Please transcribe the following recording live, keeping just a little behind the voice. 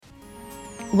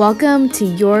Welcome to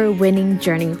Your Winning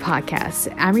Journey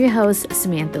podcast. I'm your host,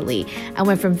 Samantha Lee. I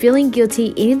went from feeling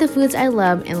guilty eating the foods I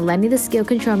love and letting the scale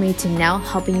control me to now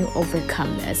helping you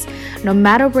overcome this. No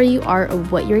matter where you are or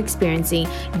what you're experiencing,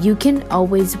 you can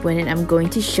always win, and I'm going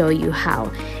to show you how.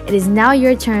 It is now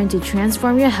your turn to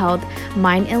transform your health,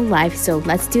 mind, and life, so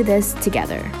let's do this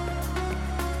together.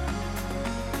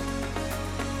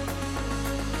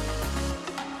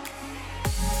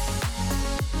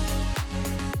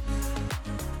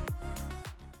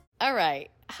 All right,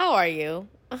 how are you?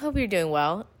 I hope you're doing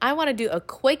well. I want to do a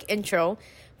quick intro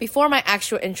before my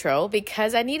actual intro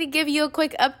because I need to give you a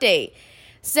quick update.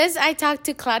 Since I talked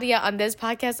to Claudia on this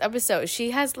podcast episode,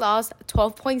 she has lost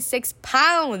 12.6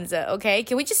 pounds, okay?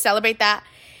 Can we just celebrate that?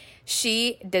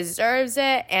 She deserves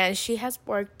it, and she has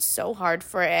worked so hard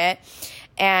for it.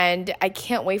 And I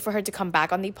can't wait for her to come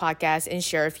back on the podcast and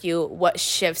share with you what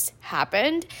shifts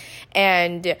happened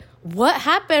and what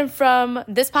happened from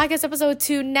this podcast episode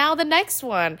to now the next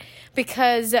one.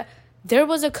 Because there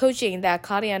was a coaching that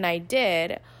Claudia and I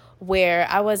did where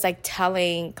I was like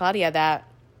telling Claudia that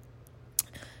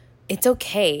it's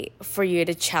okay for you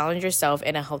to challenge yourself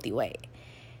in a healthy way.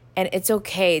 And it's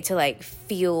okay to like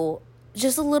feel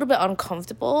just a little bit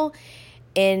uncomfortable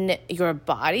in your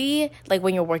body, like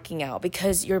when you're working out,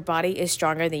 because your body is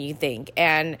stronger than you think.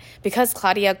 And because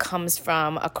Claudia comes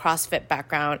from a CrossFit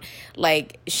background,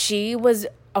 like she was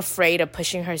afraid of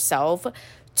pushing herself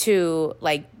to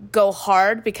like go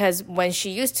hard, because when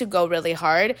she used to go really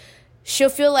hard, she'll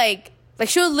feel like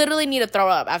she'll literally need to throw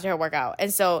up after her workout.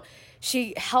 And so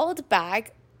she held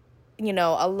back,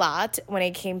 a lot when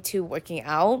it came to working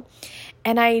out.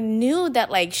 And I knew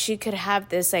that like she could have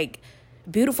this like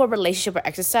beautiful relationship with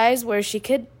exercise where she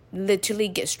could literally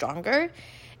get stronger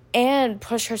and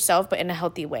push herself, but in a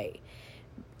healthy way.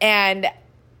 And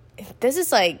this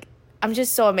is like, I'm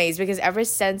just so amazed because ever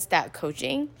since that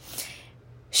coaching,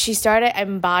 she started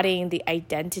embodying the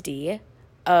identity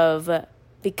of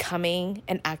becoming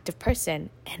an active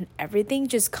person, and everything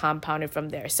just compounded from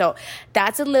there. So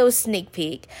that's a little sneak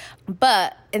peek.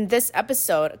 But in this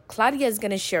episode, Claudia is going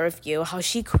to share with you how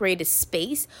she created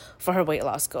space for her weight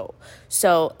loss goal.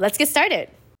 So let's get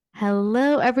started.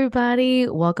 Hello, everybody.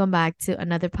 Welcome back to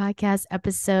another podcast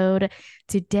episode.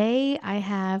 Today, I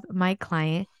have my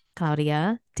client,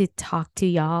 Claudia, to talk to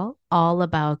y'all all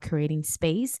about creating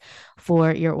space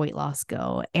for your weight loss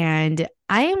goal. And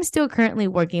I am still currently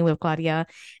working with Claudia.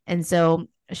 And so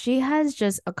she has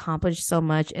just accomplished so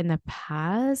much in the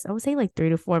past, I would say like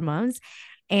 3 to 4 months.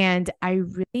 And I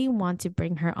really want to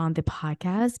bring her on the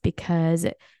podcast because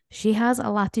she has a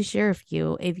lot to share with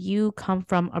you. If you come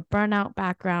from a burnout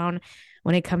background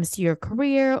when it comes to your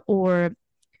career, or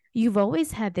you've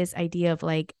always had this idea of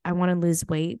like, I want to lose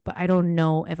weight, but I don't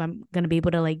know if I'm going to be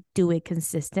able to like do it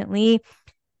consistently,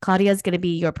 Claudia is going to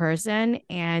be your person.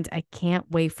 And I can't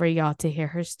wait for y'all to hear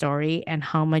her story and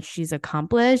how much she's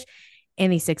accomplished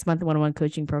in the 6-month one-on-one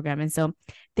coaching program. And so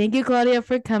thank you, Claudia,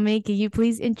 for coming. Can you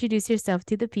please introduce yourself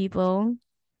to the people?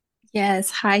 Yes.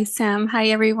 Hi, Sam. Hi,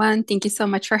 everyone. Thank you so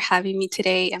much for having me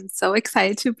today. I'm so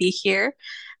excited to be here.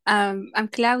 I'm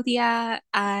Claudia.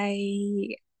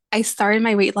 I started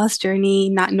my weight loss journey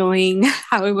not knowing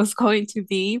how it was going to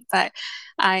be, but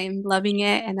I'm loving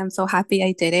it and I'm so happy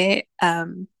I did it.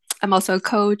 I'm also a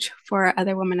coach for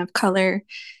other women of color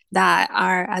that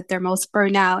are at their most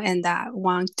burnout and that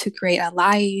want to create a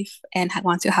life and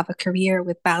want to have a career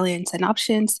with balance and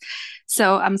options.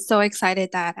 So I'm so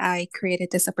excited that I created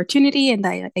this opportunity and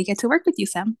I get to work with you,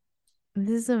 Sam.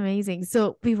 This is amazing.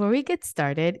 So before we get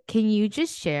started, can you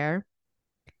just share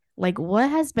like what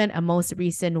has been a most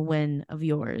recent win of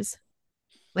yours?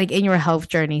 Like in your health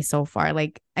journey so far?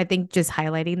 Like I think just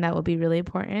highlighting that would be really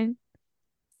important.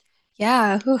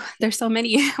 Yeah, there's so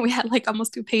many. We had like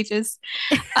almost 2 pages.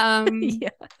 Um, Yeah.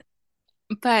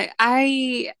 but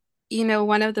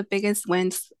one of the biggest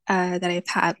wins that I've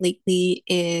had lately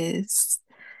is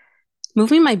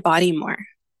moving my body more.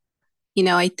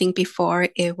 I think before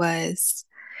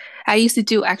I used to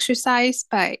do exercise,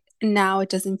 but now it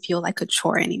doesn't feel like a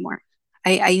chore anymore.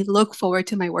 I look forward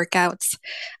to my workouts.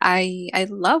 I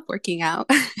love working out.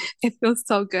 It feels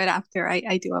so good after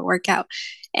I do a workout.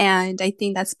 And I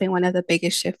think that's been one of the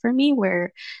biggest shift for me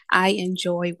where I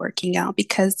enjoy working out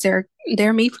because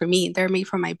they're made for me. They're made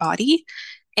for my body.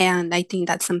 And I think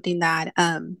that's something that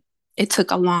it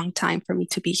took a long time for me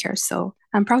to be here. So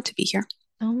I'm proud to be here.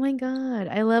 Oh my God.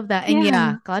 I love that. And yeah,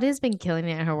 Yeah. Claudia's been killing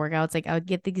it at her workouts. Like I would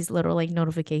get these little like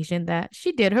notification that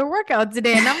she did her workout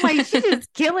today. And I'm like, she's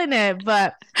just killing it.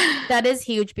 But that is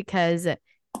huge because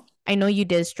I know you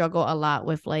did struggle a lot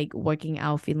with like working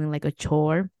out, feeling like a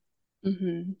chore.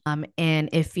 hmm And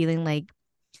it feeling like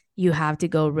you have to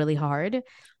go really hard.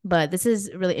 But this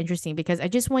is really interesting because I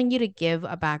just want you to give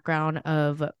a background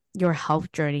of your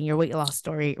health journey, your weight loss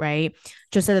story, right?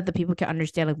 Just so that the people can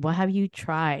understand like what have you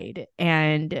tried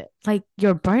and like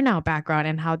your burnout background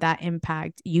and how that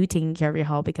impact you taking care of your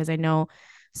health. Because I know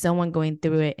someone going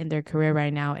through it in their career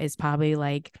right now is probably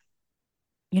like,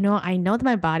 I know that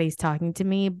my body's talking to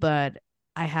me, but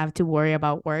I have to worry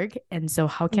about work. And so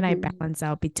how can I Mhm. balance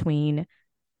out between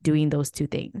doing those two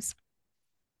things?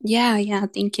 Yeah, yeah,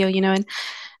 thank you. And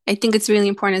I think it's really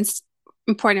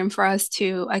important for us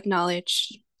to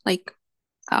acknowledge like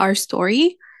our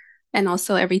story and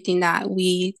also everything that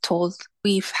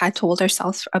we've had told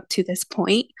ourselves up to this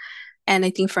point. And I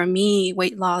think for me,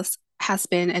 weight loss has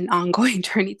been an ongoing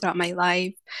journey throughout my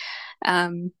life.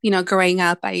 Growing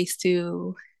up, I used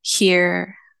to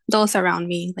hear those around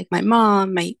me, like my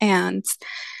mom, my aunts,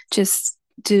 just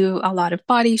do a lot of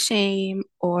body shame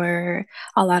or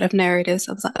a lot of narratives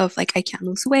of like, I can't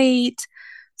lose weight.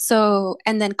 So,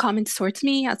 and then comments towards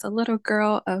me as a little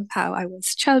girl of how I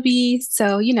was chubby.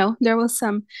 So, there was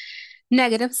some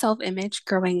negative self image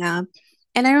growing up.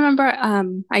 And I remember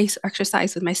I used to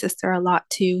exercise with my sister a lot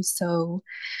too. So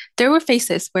there were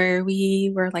phases where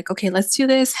we were like, okay, let's do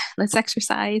this, let's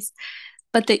exercise.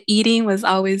 But the eating was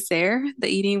always there. The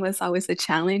eating was always a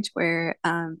challenge where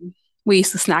we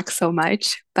used to snack so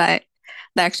much, but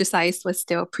the exercise was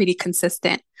still pretty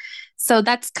consistent. So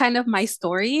that's kind of my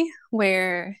story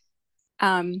where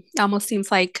it almost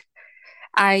seems like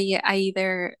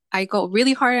I go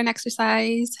really hard on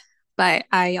exercise, but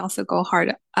I also go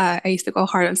hard. I used to go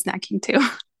hard on snacking too.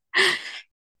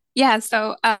 Yeah,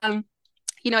 so I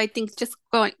think just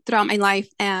going throughout my life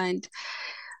and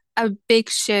a big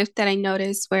shift that I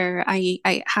noticed where I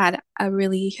had a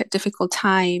really difficult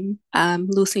time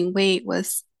losing weight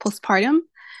was postpartum.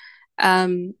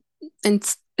 Um,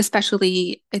 and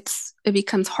especially it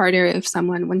becomes harder if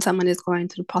someone when someone is going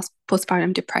through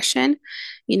postpartum depression.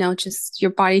 Just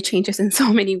your body changes in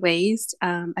so many ways.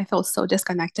 I felt so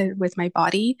disconnected with my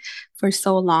body for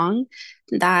so long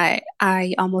that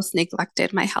I almost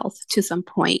neglected my health to some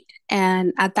point.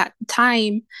 And at that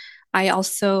time, I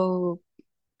also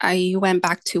I went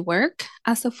back to work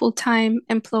as a full-time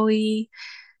employee.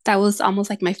 That was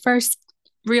almost like my first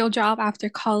real job after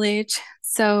college.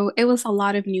 So it was a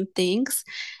lot of new things.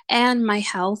 And my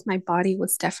health, my body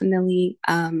was definitely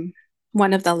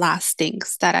one of the last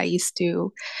things that I used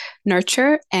to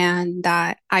nurture and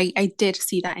that I did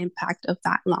see that impact of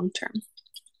that long term.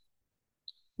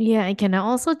 Yeah, and can I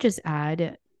also just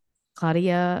add,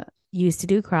 Claudia used to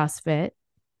do CrossFit.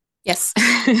 Yes.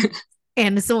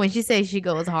 And so when she says she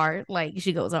goes hard, like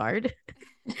she goes hard.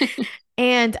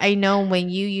 And I know when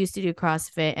you used to do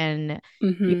CrossFit and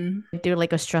you hmm went through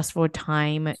like a stressful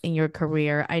time in your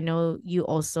career, I know you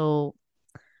also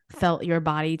felt your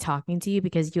body talking to you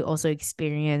because you also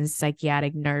experienced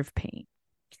psychiatric nerve pain.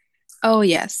 Oh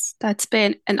yes, that's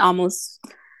been an almost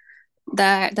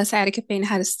the sciatica pain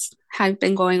had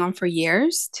been going on for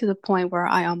years to the point where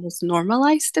I almost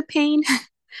normalized the pain,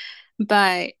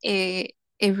 but it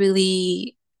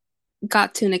really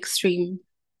got to an extreme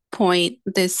point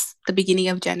this the beginning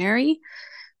of January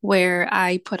where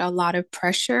I put a lot of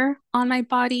pressure on my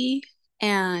body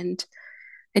and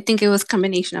I think it was a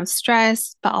combination of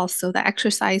stress but also the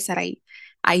exercise that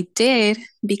I did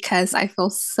because I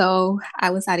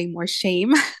was adding more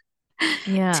shame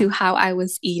Yeah. to how I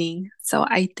was eating. So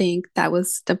I think that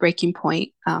was the breaking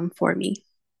point for me.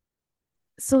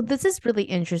 So this is really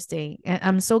interesting. And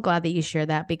I'm so glad that you shared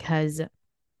that because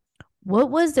what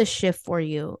was the shift for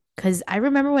you? Because I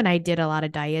remember when I did a lot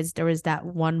of diets, there was that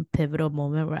one pivotal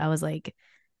moment where I was like,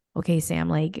 okay, Sam,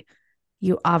 like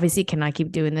you obviously cannot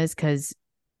keep doing this because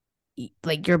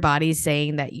like your body's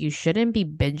saying that you shouldn't be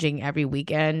binging every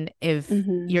weekend if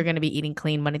you're Mm-hmm. going to be eating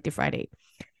clean Monday through Friday.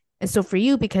 And so for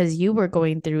you, because you were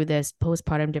going through this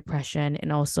postpartum depression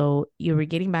and also you were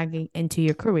getting back into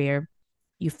your career,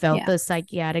 you felt Yeah. the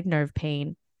psychiatric nerve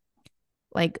pain.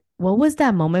 Like, what was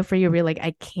that moment for you where you're like,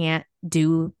 I can't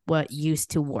do what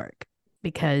used to work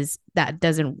because that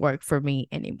doesn't work for me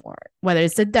anymore? Whether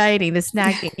it's the dieting, the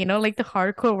snacking, like the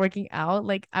hardcore working out.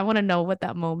 Like, I want to know what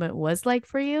that moment was like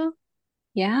for you.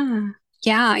 Yeah.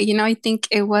 Yeah. I think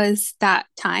it was that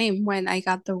time when I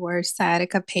got the worst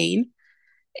sciatica pain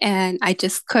and I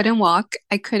just couldn't walk.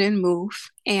 I couldn't move.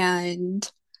 And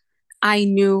I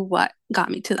knew what got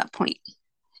me to that point.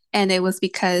 And it was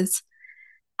because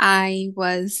I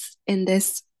was in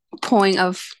this point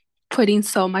of putting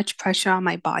so much pressure on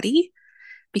my body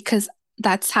because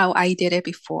that's how I did it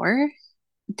before.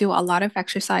 Do a lot of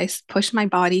exercise, push my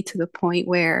body to the point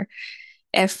where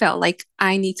it felt like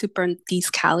I need to burn these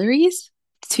calories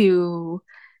to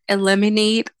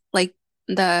eliminate like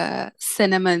the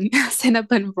cinnamon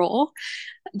cinnamon roll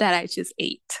that I just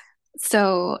ate.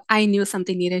 So I knew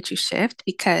something needed to shift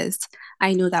because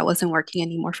I knew that wasn't working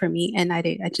anymore for me, and I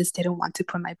just didn't want to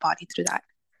put my body through that.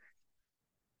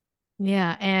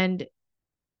 Yeah. And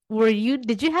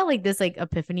did you have like this like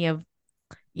epiphany of,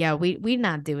 yeah, we're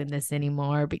not doing this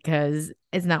anymore because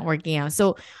it's not working out.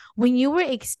 So when you were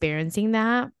experiencing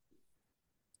that,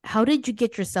 how did you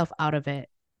get yourself out of it?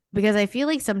 Because I feel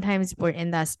like sometimes we're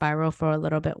in that spiral for a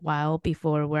little bit while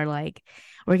before we're like,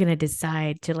 we're gonna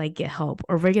decide to like get help,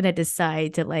 or we're gonna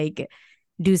decide to like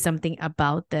do something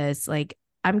about this. Like,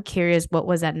 I'm curious, what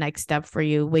was that next step for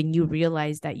you when you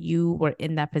realized that you were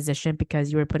in that position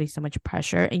because you were putting so much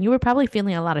pressure and you were probably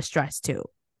feeling a lot of stress too?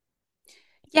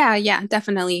 Yeah, yeah,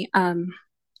 definitely. And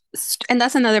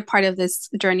that's another part of this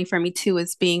journey for me too,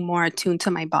 is being more attuned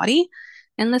to my body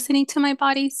and listening to my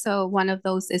body. So one of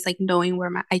those is like knowing where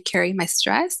I carry my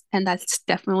stress, and that's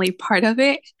definitely part of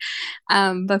it.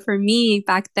 But for me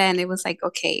back then, it was like,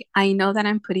 okay, I know that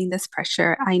I'm putting this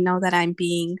pressure. I know that I'm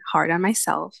being hard on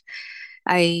myself.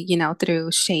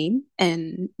 Through shame,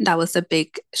 and that was a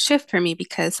big shift for me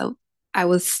because I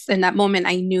was in that moment.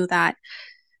 I knew that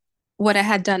what I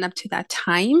had done up to that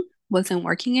time wasn't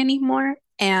working anymore.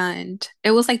 And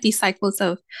it was like these cycles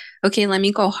of, okay, let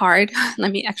me go hard,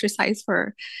 let me exercise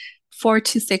for 4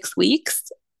 to 6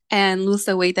 weeks and lose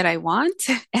the weight that I want.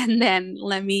 And then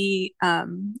let me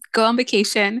go on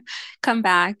vacation, come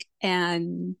back,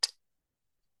 and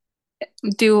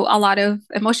do a lot of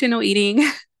emotional eating.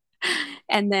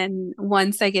 And then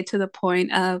once I get to the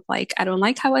point of like, I don't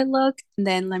like how I look,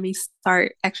 then let me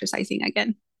start exercising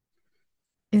again.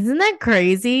 Isn't that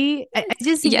crazy? I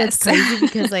just think that's Yes. crazy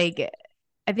because like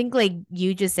I think like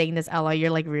you just saying this out loud, you're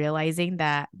like realizing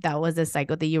that that was the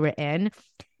cycle that you were in.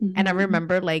 And I Mm-hmm.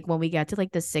 remember like when we got to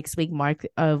like the 6 week mark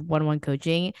of 1-1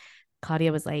 coaching,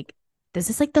 Claudia was like, "This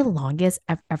is like the longest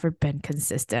I've ever been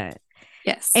consistent."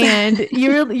 Yes. And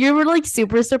you were like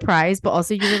super surprised, but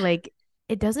also you were like,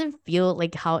 it doesn't feel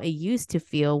like how it used to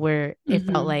feel, where it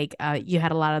felt Mm-hmm. like you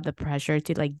had a lot of the pressure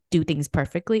to like do things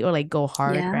perfectly or like go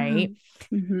hard, Yeah. right?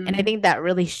 And I Mm-hmm. think that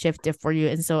really shifted for you.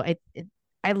 And so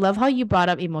I love how you brought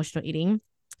up emotional eating.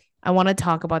 I want to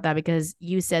talk about that because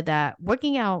you said that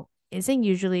working out isn't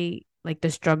usually like the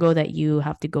struggle that you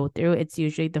have to go through. It's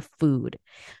usually the food.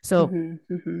 So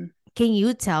Mm-hmm. Mm-hmm. can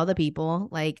you tell the people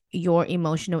like your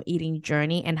emotional eating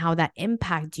journey and how that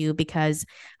impacted you? Because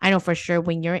I know for sure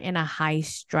when you're in a high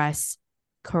stress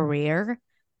career,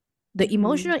 the Mm-hmm.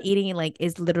 emotional eating like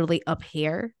is literally up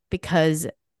here because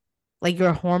like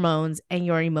your hormones and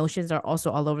your emotions are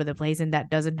also all over the place, and that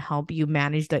doesn't help you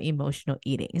manage the emotional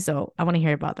eating. So I want to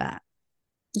hear about that.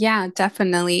 Yeah,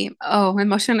 definitely. Oh,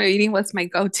 emotional eating was my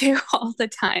go-to all the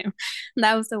time.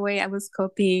 That was the way I was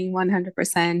coping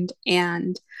 100%.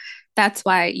 And that's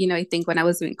why, I think when I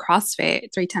was doing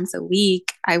CrossFit 3 times a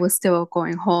week, I was still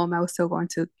going home. I was still going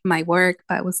to my work,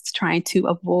 but I was trying to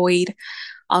avoid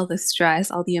all the stress,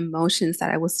 all the emotions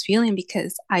that I was feeling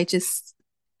because I just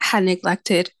had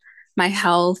neglected my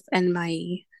health and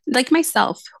like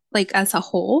myself, like as a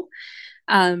whole,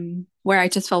 where I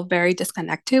just felt very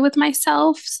disconnected with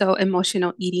myself. So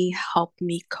emotional eating helped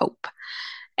me cope.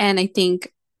 And I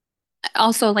think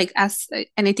also like as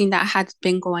anything that had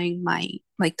been going my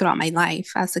like throughout my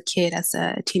life as a kid, as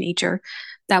a teenager,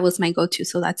 that was my go-to.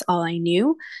 So that's all I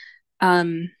knew.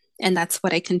 Um, and that's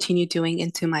what I continue doing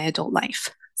into my adult life.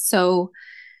 So,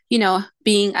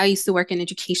 I used to work in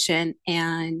education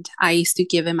and I used to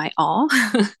give it my all.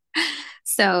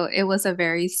 So it was a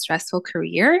very stressful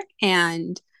career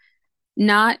and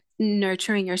not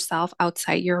nurturing yourself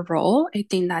outside your role. I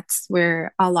think that's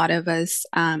where a lot of us,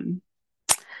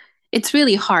 it's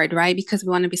really hard, right? Because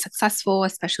we want to be successful,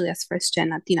 especially as first gen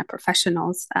Latina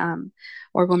professionals,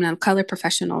 or women of color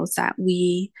professionals, that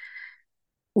we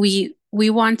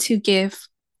want to give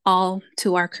all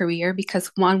to our career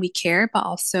because one, we care, but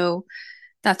also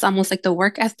that's almost like the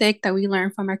work ethic that we learn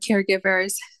from our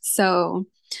caregivers. So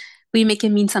we make it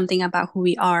mean something about who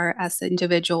we are as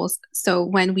individuals. So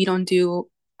when we don't do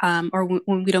or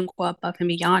when we don't go above and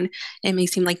beyond, it may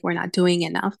seem like we're not doing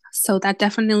enough. So that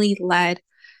definitely led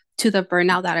to the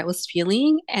burnout that I was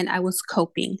feeling, and I was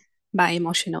coping by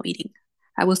emotional eating.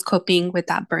 I was coping with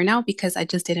that burnout because I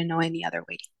just didn't know any other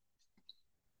way.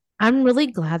 I'm really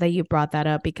glad that you brought that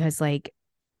up because like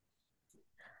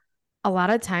a lot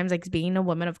of times like being a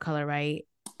woman of color, right?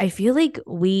 I feel like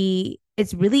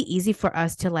it's really easy for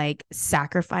us to like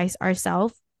sacrifice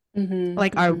ourselves, Mm-hmm,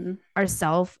 like mm-hmm,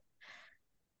 ourself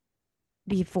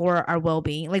before our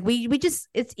well-being. Like we just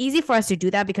it's easy for us to do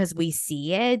that because we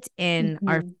see it in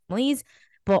our mm-hmm, families,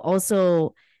 but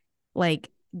also like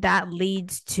that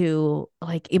leads to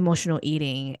like emotional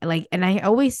eating. Like, and I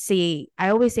always say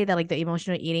that like the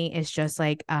emotional eating is just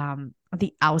like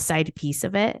the outside piece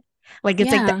of it. Like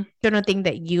it's like the Yeah. external thing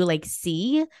that you like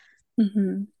see,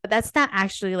 Mm-hmm. but that's not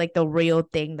actually like the real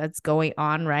thing that's going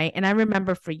on, right? And I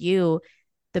remember for you,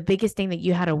 the biggest thing that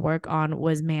you had to work on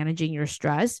was managing your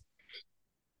stress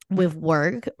with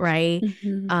work, right?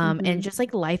 Mm-hmm. And Mm-hmm. just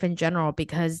like life in general,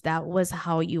 because that was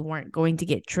how you weren't going to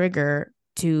get triggered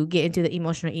to get into the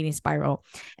emotional eating spiral.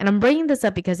 And I'm bringing this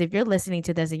up because if you're listening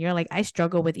to this and you're like, I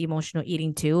struggle with emotional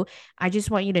eating too, I just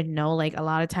want you to know like a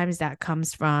lot of times that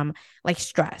comes from like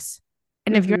stress.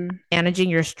 And if you're Mm-hmm. managing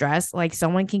your stress, like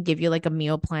someone can give you like a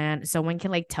meal plan, someone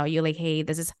can like tell you like, hey,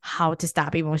 this is how to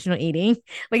stop emotional eating.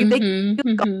 Like they Mm-hmm. can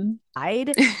Mm-hmm.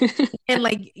 guide, and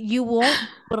like you won't be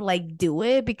able to like do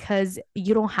it because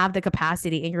you don't have the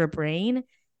capacity in your brain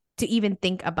to even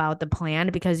think about the plan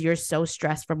because you're so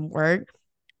stressed from work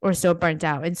or so burnt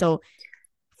out. And so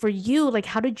for you, like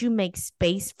how did you make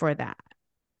space for that?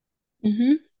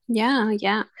 Mm-hmm. Yeah,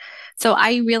 yeah. So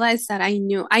I realized that I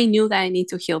knew that I need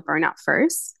to heal burnout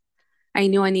first. I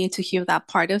knew I needed to heal that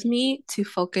part of me to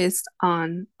focus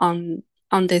on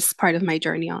this part of my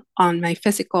journey, on my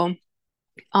physical,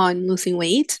 on losing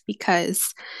weight,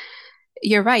 because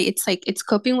you're right. It's like it's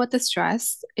coping with the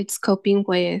stress, it's coping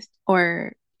with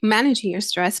or managing your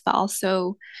stress, but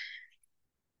also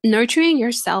nurturing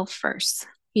yourself first,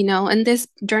 and this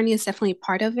journey is definitely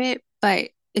part of it, but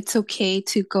it's okay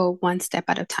to go one step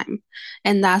at a time.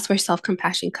 And that's where self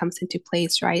compassion comes into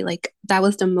place, right? Like that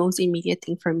was the most immediate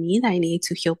thing for me that I needed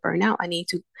to heal burnout. I need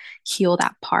to heal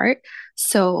that part.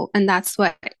 So, and that's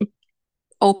what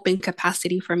open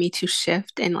capacity for me to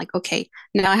shift and like, okay,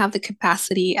 now I have the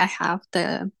capacity, I have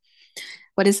the,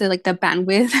 what is it, like the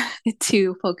bandwidth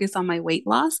to focus on my weight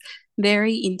loss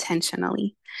very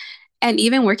intentionally. And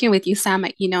even working with you, Sam,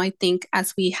 I think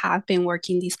as we have been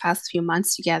working these past few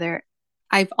months together,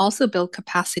 I've also built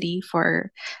capacity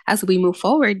for as we move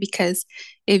forward. Because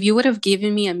if you would have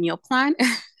given me a meal plan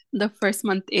the first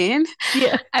month in,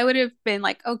 Yeah. I would have been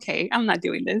like, okay, I'm not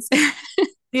doing this.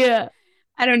 Yeah.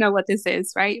 I don't know what this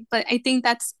is, right? But I think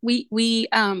that's we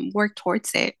work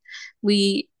towards it.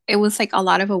 It was like a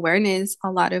lot of awareness,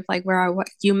 a lot of like where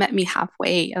you met me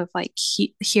halfway of like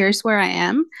here's where I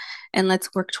am, and let's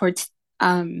work towards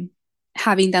um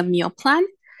having the meal plan.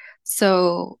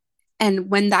 So, and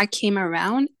when that came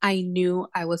around, I knew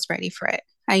I was ready for it.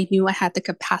 I knew I had the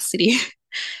capacity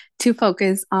to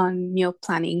focus on meal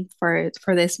planning for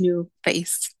this new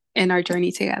phase in our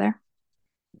journey together.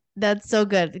 That's so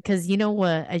good because you know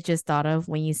what I just thought of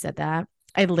when you said that?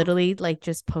 I literally like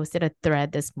just posted a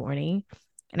thread this morning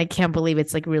and I can't believe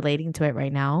it's like relating to it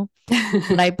right now.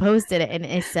 But I posted it and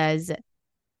it says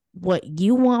what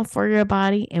you want for your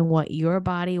body and what your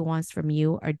body wants from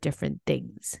you are different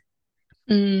things.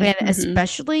 And Mm-hmm.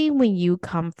 especially when you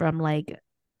come from like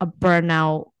a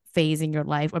burnout phase in your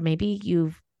life, or maybe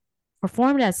you've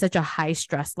performed at such a high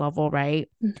stress level, right?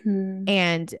 Mm-hmm.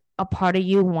 And a part of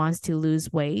you wants to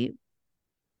lose weight.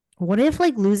 What if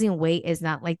like losing weight is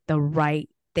not like the right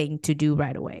thing to do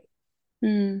right away?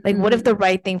 Like, what if Mm-hmm. the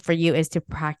right thing for you is to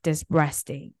practice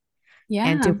resting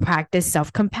and to Yeah. practice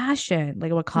self compassion,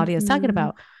 like what Claudia is talking Mm-hmm.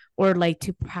 about, or like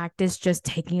to practice just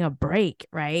taking a break,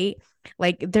 right?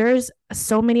 Like, there's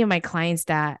so many of my clients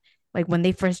that, like, when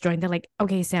they first joined, they're like,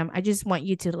 okay, Sam, I just want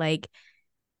you to like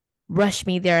rush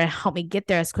me there and help me get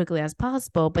there as quickly as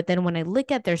possible. But then when I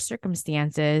look at their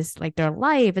circumstances, like their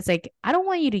life, it's like, I don't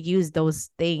want you to use those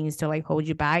things to like hold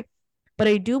you back. But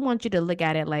I do want you to look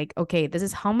at it like, okay, this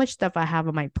is how much stuff I have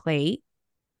on my plate.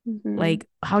 Mm-hmm. Like,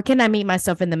 how can I meet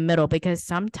myself in the middle? Because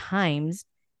sometimes,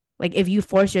 like, if you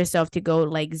force yourself to go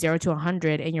like 0 to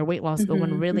 100 in your weight loss goal,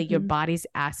 when Mm-hmm. really your Mm-hmm. body's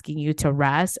asking you to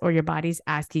rest or your body's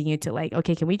asking you to, like,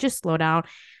 okay, can we just slow down,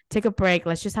 take a break?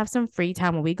 Let's just have some free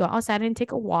time when we go outside and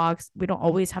take a walk. We don't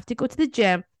always have to go to the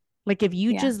gym. Like, if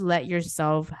you Yeah. just let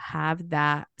yourself have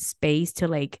that space to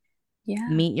like Yeah.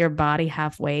 meet your body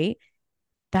halfway,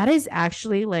 that is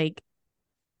actually like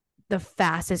the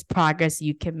fastest progress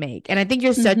you can make. And I think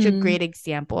you're such a Mm-hmm. great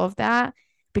example of that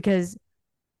because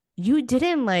you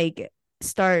didn't like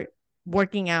start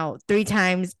working out 3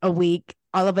 times a week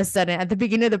all of a sudden at the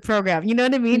beginning of the program. You know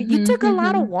what I mean? You Mm-hmm. took a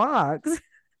lot Mm-hmm. of walks.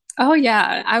 Oh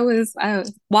yeah, I was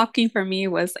walking for me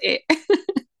was it.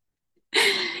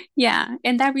 Yeah,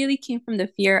 and that really came from the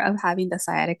fear of having the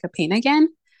sciatica pain again.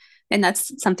 And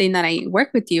that's something that I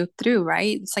work with you through,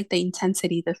 right? It's like the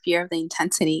intensity, the fear of the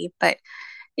intensity, but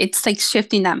it's like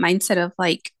shifting that mindset of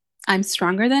like, I'm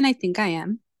stronger than I think I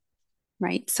am,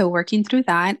 right? So working through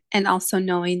that and also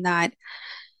knowing that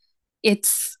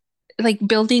it's like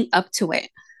building up to it.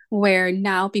 where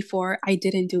now before I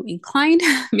didn't do incline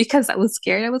because I was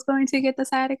scared I was going to get the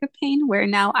sciatica pain, where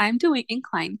now I'm doing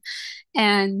incline.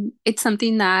 And it's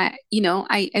something that,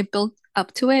 I built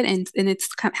up to it, and it's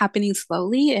happening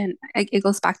slowly. And it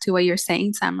goes back to what you're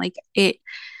saying, Sam. Like it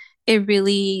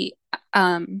really,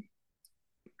 um,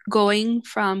 going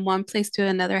from one place to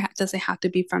another doesn't have to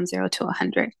be from 0 to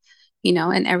 100,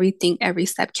 and every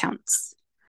step counts.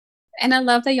 And I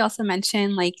love that you also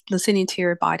mentioned like listening to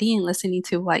your body and listening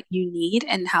to what you need,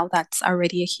 and how that's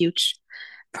already a huge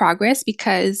progress,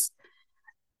 because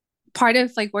part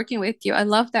of like working with you, I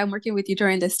love that I'm working with you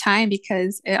during this time,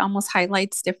 because it almost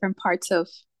highlights different parts of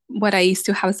what I used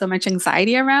to have so much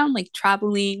anxiety around, like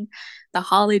traveling. The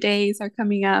holidays are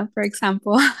coming up, for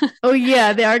example. Oh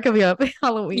yeah, they are coming up.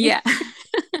 Halloween. Yeah.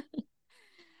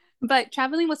 But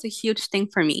traveling was a huge thing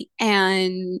for me.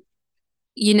 And,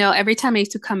 every time I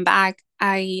used to come back,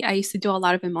 I used to do a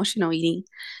lot of emotional eating,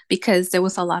 because there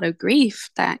was a lot of grief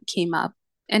that came up.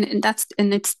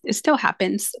 It still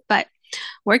happens. But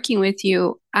working with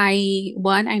you, I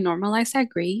normalized that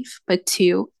grief, but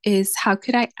two is how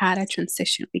could I add a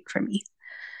transition week for me?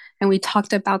 And we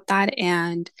talked about that,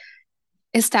 and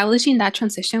establishing that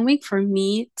transition week for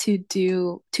me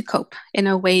to cope in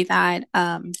a way that,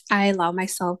 I allow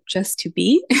myself just to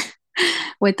be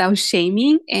without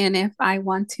shaming. And if I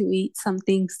want to eat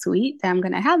something sweet, then I'm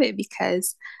going to have it,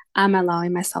 because I'm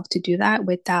allowing myself to do that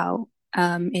without,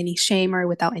 any shame or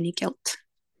without any guilt.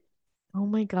 Oh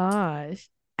my gosh.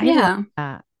 I love Yeah.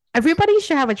 that. Everybody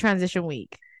should have a transition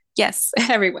week. Yes,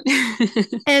 everyone.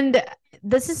 And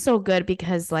this is so good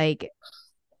because like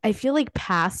I feel like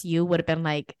past you would have been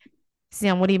like,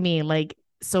 Sam, what do you mean? Like,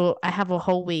 so I have a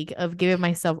whole week of giving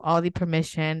myself all the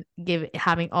permission,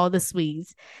 having all the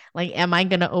sweets. Like, am I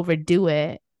gonna overdo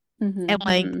it? And Mm-hmm,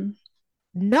 like, mm-hmm.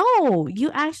 no, you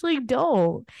actually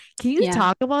don't. Can you Yeah.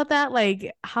 talk about that?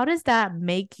 Like, how does that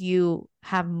make you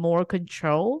have more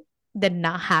control than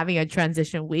not having a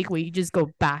transition week where you just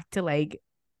go back to like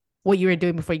what you were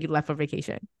doing before you left for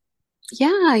vacation?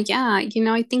 Yeah, yeah.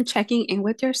 I think checking in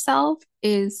with yourself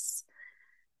is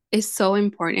so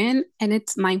important, and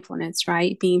it's mindfulness,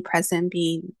 right? Being present,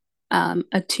 being,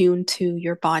 attuned to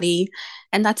your body.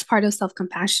 And that's part of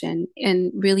self-compassion,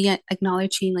 and really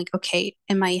acknowledging like, okay,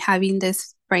 am I having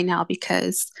this right now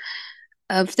because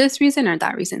of this reason or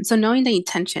that reason? So knowing the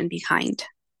intention behind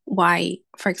why,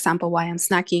 for example, why I'm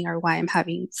snacking or why I'm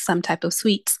having some type of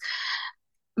sweets.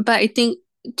 But I think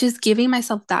just giving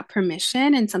myself that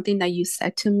permission, and something that you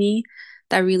said to me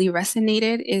that really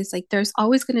resonated is like, there's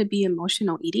always going to be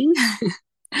emotional eating.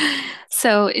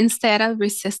 So instead of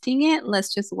resisting it,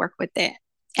 let's just work with it.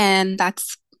 And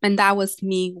that was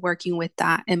me working with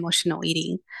that emotional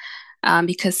eating,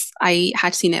 because I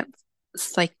had seen it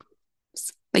like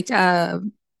like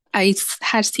I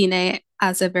had seen it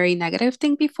as a very negative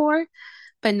thing before,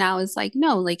 but now it's like,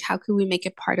 no, like how could we make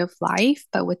it part of life,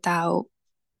 but without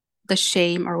the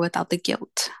shame or without the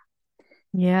guilt?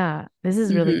 Yeah, this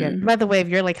is really good. Mm-hmm. By the way, if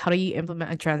you're like, how do you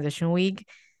implement a transition week?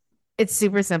 It's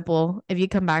super simple. If you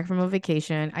come back from a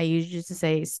vacation, I usually just to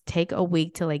say take a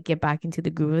week to like get back into the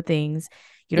groove of things.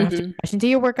 You don't have to Mm-hmm. rush into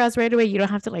your workouts right away. You don't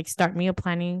have to like start meal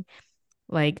planning,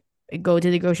 like go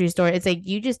to the grocery store. It's like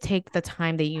you just take the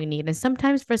time that you need. And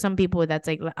sometimes for some people, that's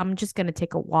like, I'm just gonna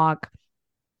take a walk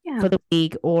Yeah. for the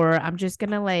week, or I'm just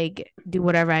gonna like do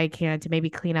whatever I can to maybe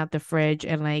clean out the fridge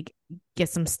and like get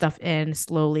some stuff in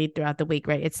slowly throughout the week,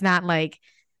 right? It's not like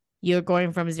you're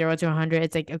going from 0 to 100.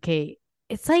 It's like, okay,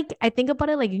 it's like I think about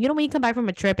it like, when you come back from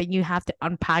a trip and you have to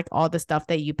unpack all the stuff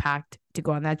that you packed to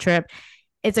go on that trip.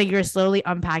 It's like you're slowly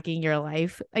unpacking your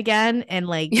life again and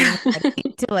like Yeah. getting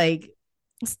ready to like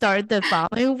start the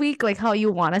following week like how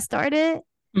you want to start it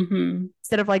Mm-hmm.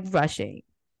 instead of like rushing.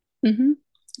 Mm-hmm.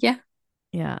 Yeah.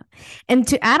 Yeah. And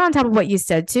to add on top of what you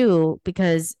said too,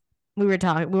 because we were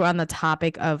on the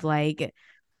topic of like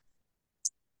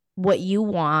what you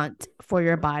want for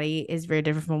your body is very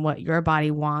different from what your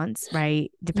body wants,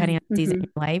 right? Depending on the season Mm-hmm. of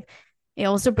your life. It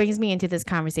also brings me into this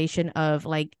conversation of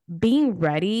like being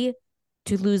ready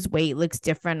to lose weight looks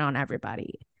different on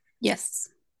everybody. Yes.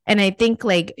 And I think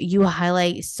like you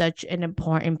highlight such an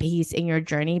important piece in your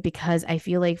journey because I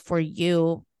feel like for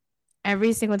you,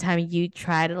 every single time you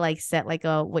try to like set like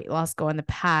a weight loss goal in the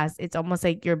past, it's almost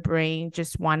like your brain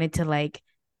just wanted to like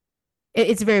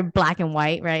it's very black and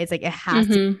white, right? It's like it has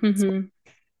to, Mm-hmm. Mm-hmm.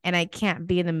 and I can't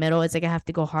be in the middle. It's like I have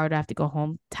to go hard, I have to go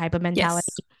home type of mentality.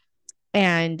 Yes.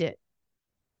 And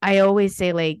I always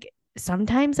say like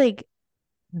sometimes like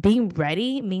being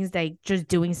ready means like just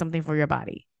doing something for your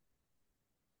body.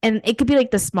 And it could be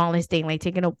like the smallest thing, like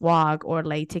taking a walk or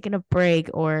like taking a break,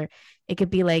 or it could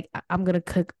be like I'm gonna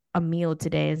cook a meal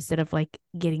today instead of like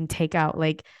getting takeout.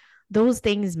 Like those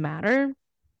things matter.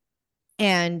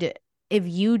 And if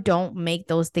you don't make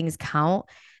those things count,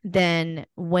 then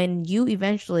when you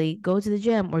eventually go to the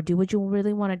gym or do what you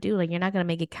really want to do, like you're not going to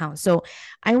make it count. So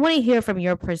I want to hear from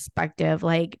your perspective,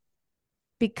 like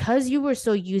because you were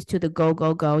so used to the go,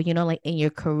 go, go, like in your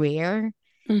career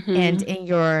and Mm-hmm.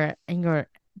 in your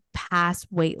past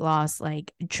weight loss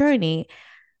like journey,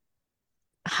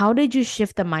 how did you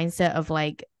shift the mindset of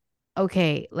like,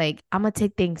 okay, like I'm gonna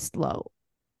take things slow?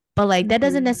 But like that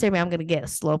doesn't Mm-hmm. necessarily mean I'm gonna get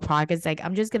slow progress. Like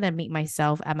I'm just gonna meet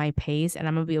myself at my pace and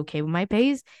I'm gonna be okay with my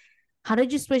pace. How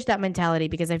did you switch that mentality?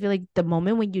 Because I feel like the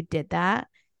moment when you did that,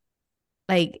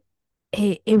 like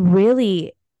it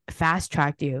really fast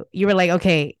tracked you. You were like,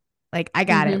 okay, like I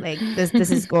got it. Like this is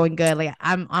Mm-hmm. going good. Like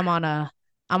I'm on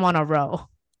a roll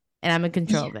and I'm in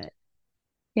control of it.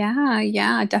 Yeah,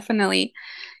 yeah, definitely.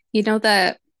 You know,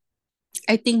 the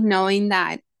I think knowing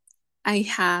that I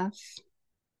have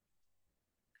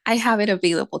I have it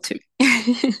available to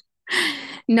me.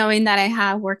 Knowing that I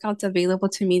have workouts available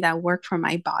to me that work for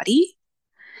my body.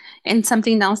 And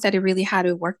something else that I really had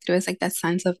to work through is like that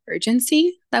sense of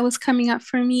urgency that was coming up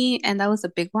for me. And that was a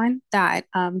big one that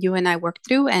you and I worked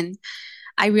through. And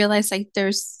I realized like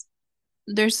there's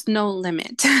no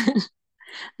limit.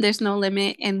 There's no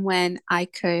limit in when I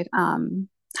could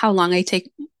how long I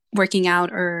take working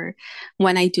out or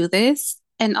when I do this.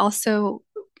 And also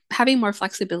having more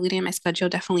flexibility in my schedule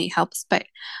definitely helps, but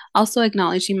also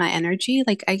acknowledging my energy.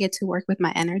 Like I get to work with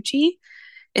my energy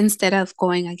instead of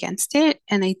going against it.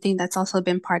 And I think that's also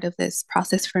been part of this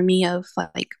process for me of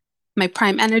like my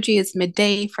prime energy is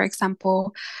midday, for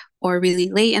example, or really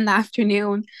late in the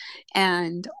afternoon,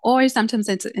 and or sometimes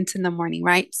it's in the morning,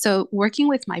 right? So working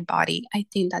with my body, I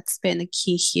think that's been a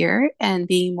key here, and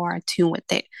being more attuned with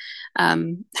it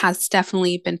has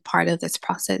definitely been part of this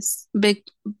process. Big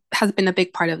has been a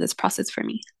big part of this process for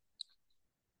me.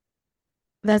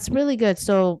 That's really good.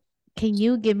 So can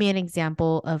you give me an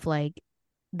example of like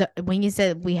the when you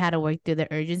said we had to work through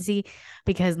the urgency?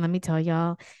 Because let me tell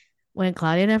y'all, when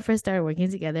Claudia and I first started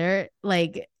working together,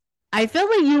 like I felt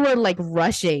like you were like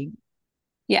rushing.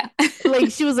 Yeah.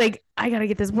 Like she was like, I gotta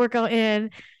get this workout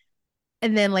in.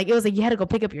 And then like it was like you had to go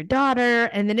pick up your daughter.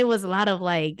 And then it was a lot of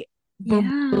like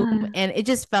boom, boom. Yeah. And it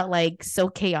just felt like so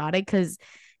chaotic because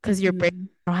your brain Mm-hmm.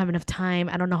 I don't have enough time.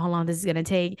 I don't know how long this is gonna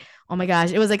take. Oh my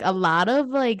gosh. It was like a lot of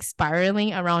like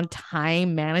spiraling around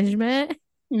time management.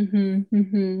 Mm-hmm.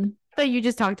 Mm-hmm. But you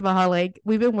just talked about how like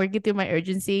we've been working through my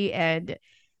urgency and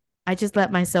I just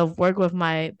let myself work with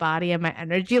my body and my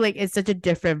energy. Like it's such a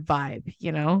different vibe?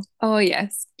 Oh,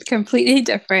 yes, completely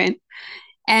different.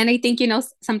 And I think,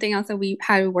 something else that we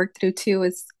had to work through too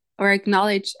is, or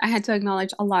acknowledge, I had to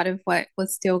acknowledge a lot of what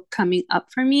was still coming up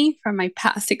for me from my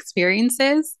past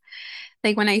experiences.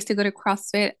 Like when I used to go to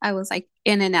CrossFit, I was like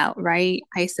in and out, right?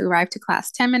 I used to arrive to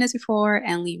class 10 minutes before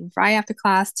and leave right after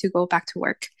class to go back to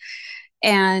work.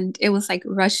 And it was like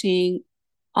rushing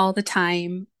all the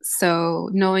time. So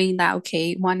knowing that,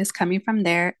 okay, one is coming from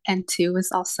there, and two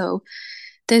is also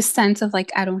this sense of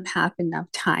like I don't have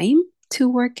enough time to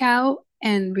work out,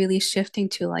 and really shifting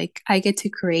to like I get to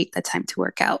create the time to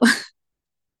work out.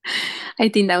 I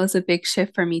think that was a big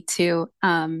shift for me too,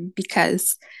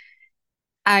 because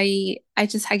I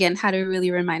just again had to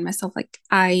really remind myself like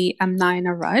I am not in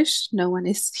a rush. No one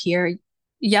is here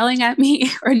yelling at me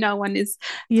or no one is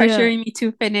Yeah. pressuring me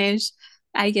to finish.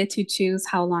 I get to choose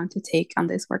how long to take on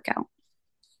this workout.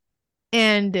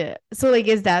 And so like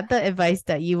is that the advice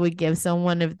that you would give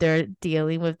someone if they're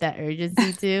dealing with that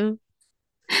urgency too?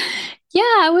 Yeah,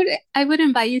 I would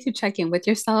invite you to check in with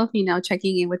yourself,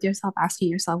 checking in with yourself, asking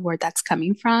yourself where that's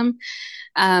coming from.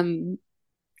 Um,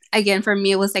 Again, for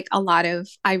me, it was like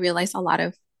I realized a lot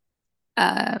of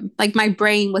like my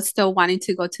brain was still wanting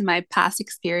to go to my past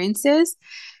experiences,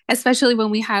 especially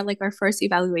when we had like our first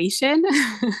evaluation.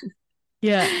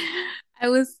 Yeah. I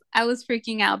was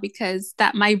freaking out because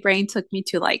that my brain took me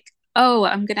to like, oh,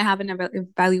 I'm gonna have an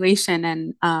evaluation,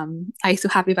 and I used to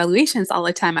have evaluations all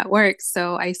the time at work,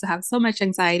 so I used to have so much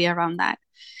anxiety around that.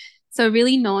 So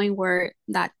really knowing where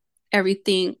that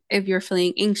everything, if you're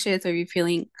feeling anxious or you're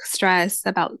feeling stressed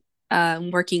about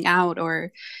working out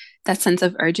or that sense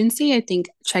of urgency, I think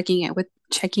checking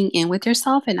in with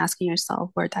yourself and asking yourself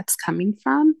where that's coming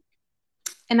from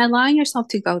and allowing yourself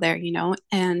to go there,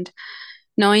 and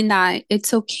knowing that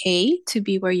it's okay to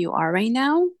be where you are right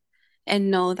now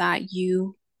and know that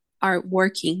you are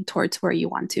working towards where you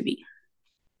want to be.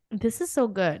 This is so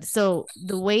good. So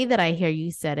the way that I hear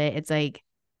you said it, it's like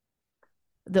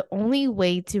the only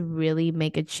way to really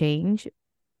make a change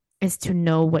is to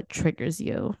know what triggers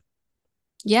you.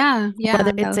 Yeah, Whether yeah,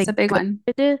 that it's was a like big one.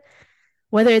 good,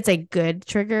 whether it's like good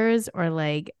triggers or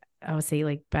like I would say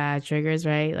like bad triggers,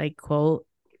 right? Like quote.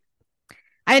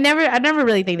 I never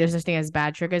really think there's such thing as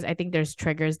bad triggers. I think there's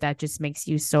triggers that just makes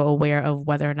you so aware of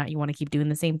whether or not you want to keep doing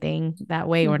the same thing that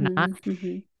way or not. Mm-hmm,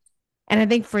 mm-hmm, And I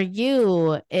think for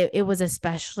you, it was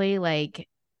especially like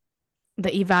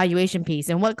the evaluation piece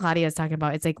and what Claudia is talking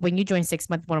about. It's like when you join 6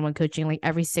 month one-on-one coaching, like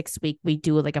every 6 week we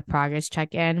do like a progress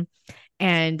check-in,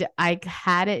 and I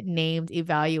had it named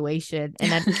evaluation,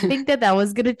 and I think that that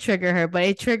was gonna trigger her, but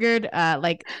it triggered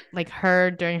like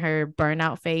her during her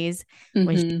burnout phase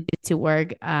when she mm-hmm. did to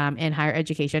work in higher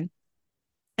education.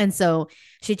 And so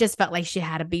she just felt like she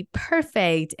had to be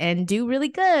perfect and do really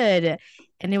good.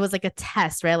 And it was like a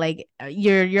test, right? Like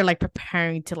you're like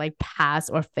preparing to like pass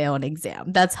or fail an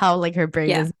exam. That's how like her brain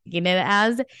Yeah. was thinking it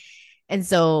as. And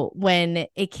so when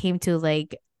it came to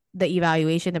like the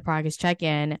evaluation, the progress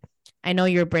check-in, I know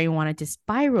your brain wanted to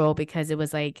spiral because it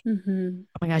was like, Mm-hmm.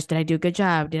 oh my gosh, did I do a good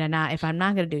job? Did I not? If I'm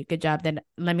not gonna do a good job, then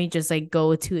let me just like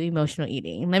go to emotional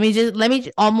eating. Let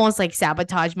me almost like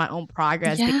sabotage my own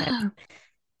progress because Yeah.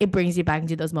 it brings you back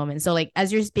into those moments. So like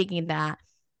as you're speaking that,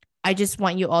 I just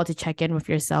want you all to check in with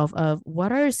yourself of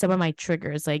what are some of my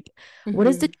triggers? Like what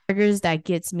is the Mm-hmm. triggers that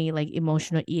gets me like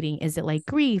emotional eating? Is it like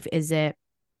grief? Is it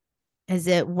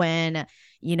when,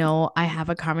 I have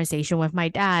a conversation with my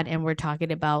dad and we're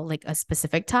talking about like a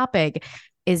specific topic?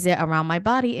 Is it around my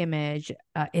body image?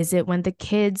 Is it when the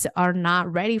kids are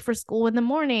not ready for school in the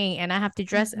morning and I have to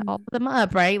dress all Mm-hmm. of them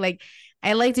up, right? Like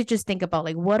I like to just think about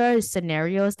like what are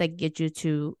scenarios that get you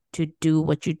to do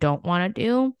what you don't want to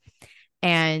do,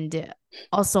 and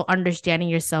also understanding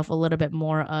yourself a little bit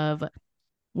more of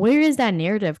where is that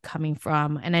narrative coming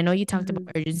from? And I know you talked about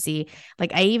Mm-hmm. urgency.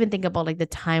 Like I even think about like the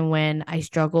time when I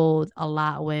struggled a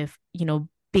lot with,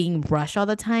 being rushed all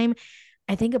the time.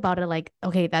 I think about it like,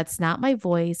 okay, that's not my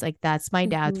voice. Like that's my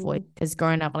dad's voice. Mm-hmm. Because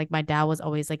growing up, like my dad was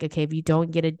always like, okay, if you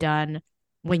don't get it done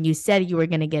when you said you were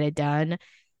gonna get it done,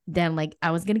 then like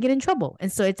I was gonna get in trouble.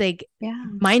 And so it's like Yeah.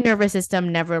 my nervous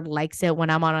system never likes it when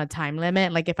I'm on a time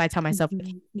limit. Like if I tell myself,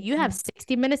 Mm-hmm. you have Mm-hmm.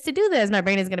 60 minutes to do this, my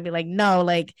brain is gonna be like, no,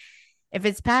 like if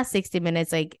it's past 60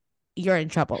 minutes, like you're in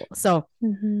trouble. So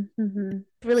Mm-hmm. Mm-hmm.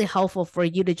 it's really helpful for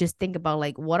you to just think about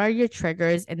like what are your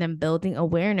triggers and then building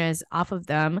awareness off of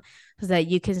them so that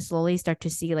you can slowly start to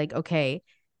see like, okay,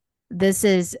 this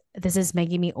is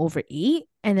making me overeat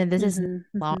and then this is Mm-hmm.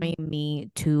 Mm-hmm. allowing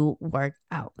me to work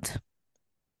out.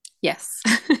 Yes.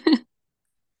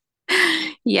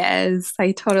 Yes,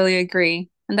 I totally agree.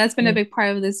 And that's been a Yeah. big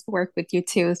part of this work with you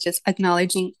too, is just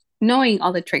acknowledging, knowing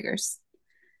all the triggers,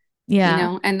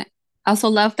 Yeah. and I also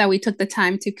love that we took the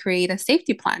time to create a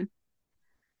safety plan.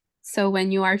 So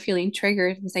when you are feeling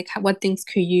triggered, it's like what things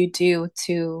could you do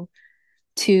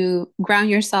to ground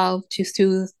yourself, to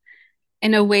soothe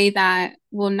in a way that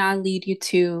will not lead you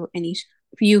to any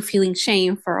you feeling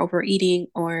shame for overeating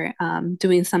or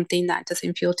doing something that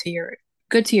doesn't feel to your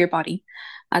good to your body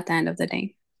at the end of the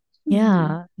day. Mm-hmm.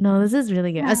 Yeah. No, this is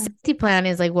really good. A Yeah. safety plan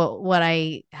is like what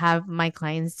I have my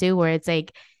clients do where it's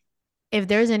like if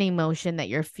there's an emotion that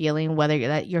you're feeling, whether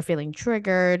that you're feeling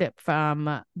triggered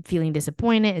from feeling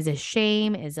disappointed, is it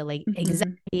shame? Is it like Mm-hmm.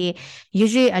 anxiety?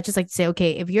 Usually, I just like to say,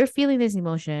 okay, if you're feeling this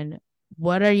emotion,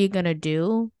 what are you gonna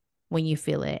do when you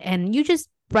feel it? And you just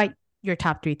write your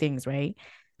top three things, right?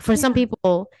 For some Yeah.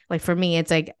 people, like for me, it's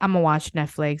like I'm gonna watch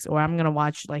Netflix or I'm gonna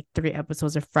watch like 3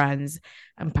 episodes of Friends.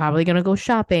 I'm probably gonna go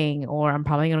shopping or I'm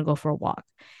probably gonna go for a walk.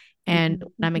 And Mm-hmm.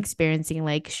 when I'm Mm-hmm. experiencing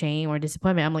like shame or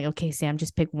disappointment, I'm like, okay, Sam,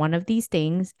 just pick one of these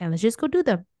things and let's just go do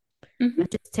them. Mm-hmm.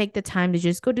 Let's just take the time to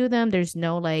just go do them. There's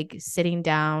no like sitting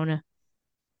down,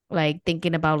 like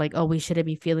thinking about like, oh, we shouldn't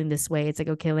be feeling this way. It's like,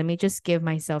 okay, let me just give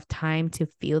myself time to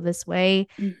feel this way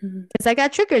Mm-hmm. because I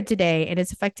got triggered today and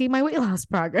it's affecting my weight loss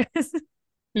progress.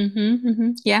 Mm-hmm. Mm-hmm.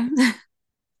 Yeah.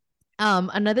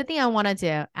 Another thing I wanted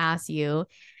to ask you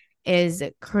is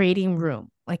creating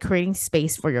room, like creating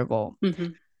space for your goal. Mm-hmm.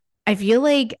 I feel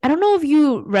like I don't know if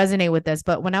you resonate with this,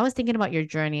 but when I was thinking about your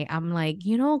journey, I'm like,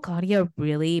 Claudia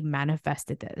really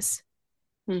manifested this.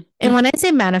 And Mm-hmm. when I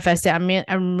say manifested,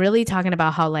 I'm really talking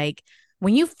about how like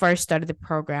when you first started the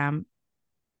program,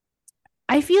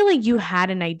 I feel like you had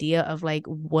an idea of like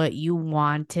what you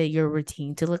wanted your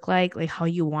routine to look like how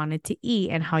you wanted to eat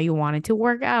and how you wanted to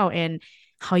work out and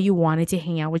how you wanted to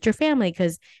hang out with your family.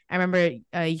 Because I remember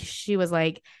she was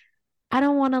like, I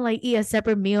don't want to like eat a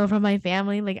separate meal from my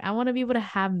family. Like I want to be able to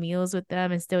have meals with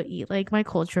them and still eat like my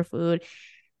culture food.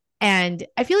 And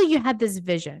I feel like you had this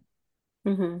vision.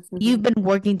 Mm-hmm. You've Mm-hmm. been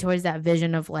working towards that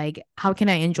vision of like, how can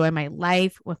I enjoy my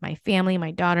life with my family,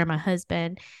 my daughter, my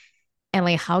husband? And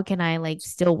like, how can I like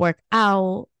still work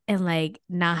out and like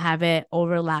not have it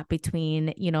overlap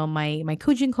between, my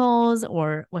coaching calls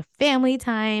or with family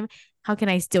time? How can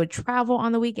I still travel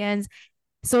on the weekends?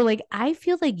 So like I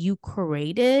feel like you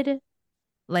created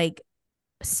like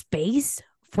space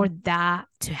for that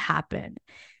to happen.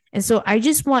 And so I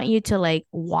just want you to like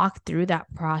walk through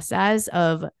that process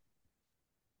of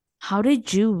how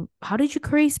did you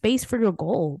create space for your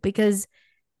goal? Because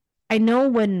I know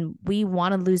when we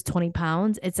want to lose 20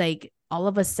 pounds, it's like all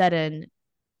of a sudden,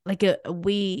 like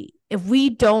we if we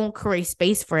don't create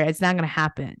space for it, it's not gonna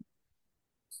happen.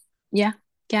 Yeah,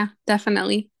 yeah,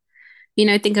 definitely.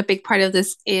 I think a big part of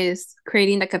this is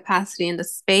creating the capacity and the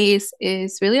space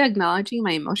is really acknowledging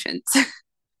my emotions.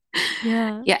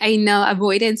 Yeah. Yeah, I know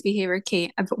avoidance behavior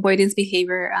came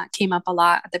up a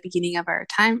lot at the beginning of our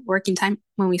working time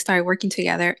when we started working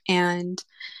together, and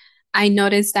I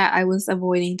noticed that I was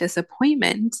avoiding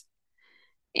disappointment,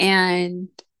 and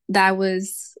that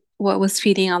was what was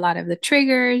feeding a lot of the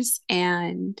triggers,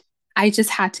 and I just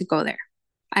had to go there.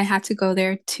 I had to go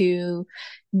there to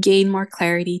gain more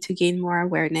clarity, to gain more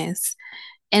awareness.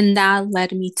 And that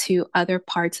led me to other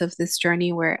parts of this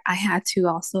journey where I had to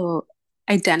also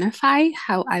identify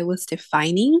how I was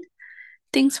defining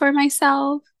things for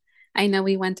myself. I know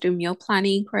we went through meal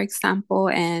planning, for example,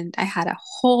 and I had a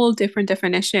whole different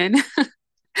definition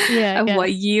Yeah, of yeah.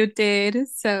 what you did.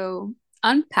 So,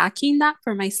 unpacking that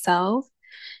for myself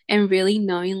and really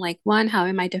knowing, like, one, how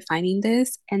am I defining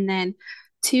this? And then,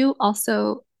 two,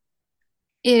 also,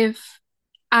 if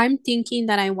I'm thinking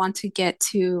that I want to get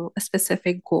to a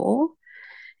specific goal,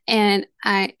 and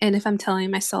if I'm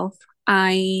telling myself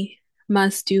I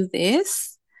must do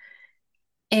this,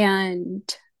 and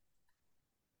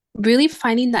really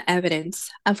finding the evidence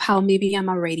of how maybe I'm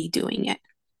already doing it.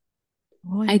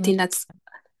 Oh, I I love think that's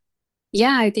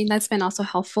Yeah, I think that's been also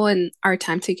helpful in our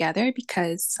time together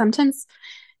because sometimes,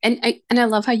 and I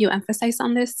love how you emphasize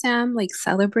on this, Sam, like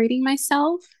celebrating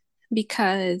myself,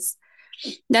 because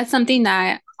that's something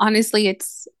that honestly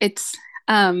it's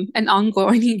an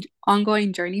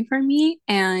ongoing journey for me,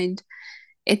 and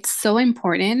it's so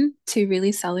important to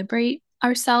really celebrate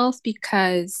ourselves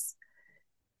because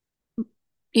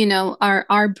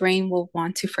our brain will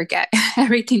want to forget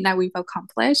everything that we've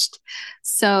accomplished.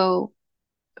 So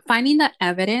finding the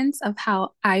evidence of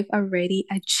how I've already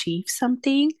achieved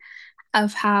something,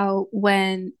 of how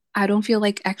when I don't feel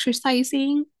like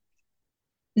exercising,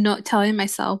 not telling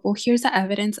myself, well, here's the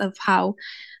evidence of how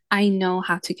I know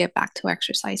how to get back to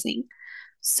exercising.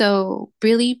 So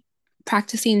really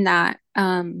practicing that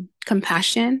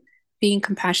compassion, being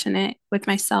compassionate with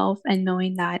myself, and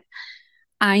knowing that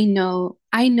I know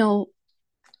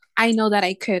that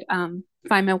I could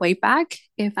find my way back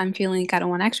if I'm feeling like I don't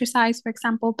want to exercise, for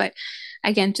example. But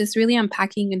again, just really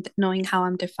unpacking and knowing how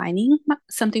I'm defining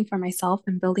something for myself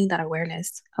and building that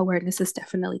awareness. Awareness is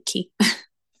definitely key.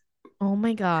 Oh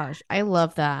my gosh, I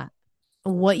love that.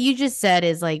 What you just said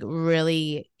is like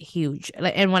really huge.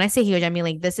 Like, and when I say huge, I mean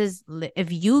like this is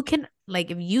if you can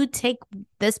like if you take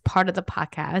this part of the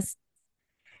podcast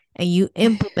and you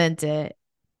implement it,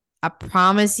 I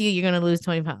promise you you're gonna lose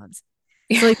 20 pounds.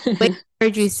 So like the way I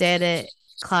heard you said it,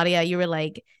 Claudia, you were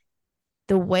like,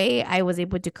 the way I was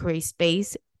able to create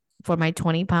space for my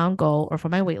 20-pound goal or for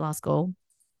my weight loss goal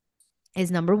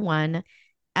is number one,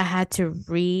 I had to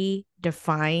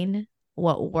redefine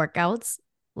what workouts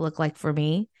look like for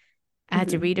me. I had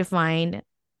to Mm-hmm. redefine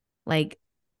like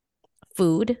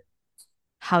food,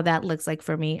 how that looks like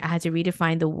for me. I had to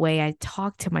redefine the way I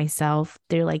talk to myself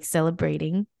through like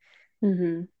celebrating,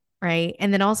 Mm-hmm. right?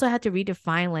 And then also I had to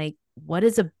redefine like what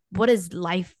is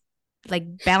life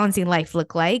like balancing life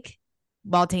look like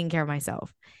while taking care of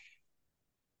myself.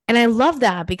 And I love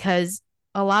that because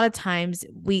a lot of times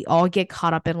we all get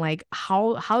caught up in like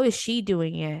how is she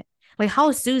doing it? Like how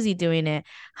is Susie doing it?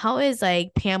 How is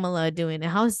like Pamela doing it?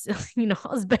 How's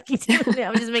how's Becky doing it?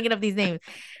 I'm just making up these names.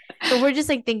 So we're just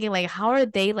like thinking like how are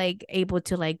they like able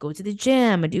to like go to the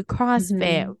gym and do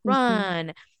CrossFit, Mm-hmm. Mm-hmm.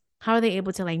 run? How are they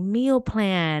able to like meal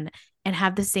plan and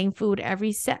have the same food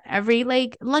every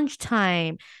like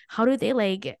lunchtime? How do they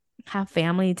like have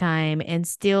family time and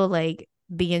still like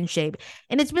be in shape?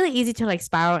 And it's really easy to like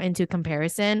spiral into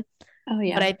comparison, Oh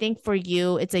but yeah. I think for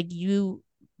you it's like you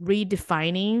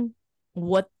redefining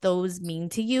what those mean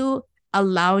to you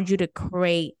allowed you to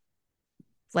create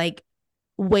like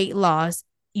weight loss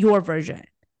your version.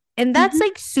 And that's Mm-hmm.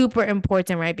 like super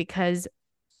important, right? Because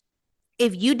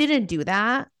if you didn't do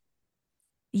that,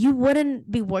 you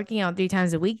wouldn't be working out 3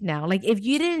 times a week now. Like if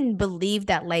you didn't believe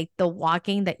that like the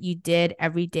walking that you did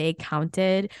every day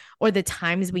counted, or the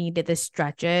times when you did the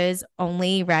stretches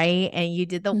only, right? And you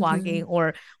did the walking, Hmm.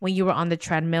 or when you were on the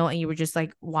treadmill and you were just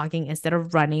like walking instead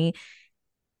of running,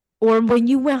 or when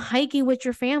you went hiking with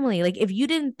your family. Like if you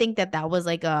didn't think that that was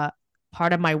like a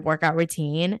part of my workout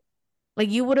routine, like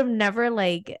you would have never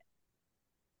like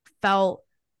felt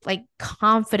like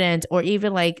confident or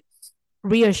even like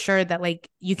reassured that like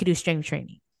you could do strength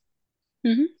training.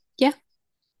 Hmm. Yeah,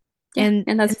 yeah. And And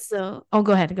and that's, so oh,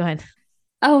 go ahead, go ahead.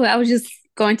 oh, I was just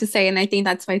going to say, and I think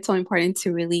that's why it's so important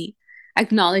to really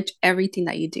acknowledge everything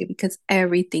that you do because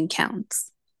everything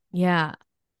counts. Yeah.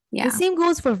 The Yeah. same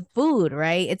goes for food,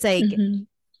 right? It's like Hmm.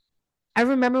 I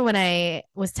remember when I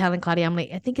was telling Claudia, I'm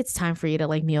like, I think it's time for you to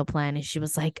like meal plan. And she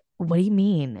was like, what do you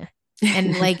mean?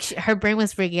 And like her brain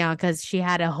was freaking out because she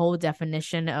had a whole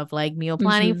definition of like meal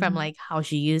planning from Hmm. like how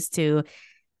she used to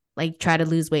like try to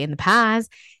lose weight in the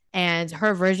past. And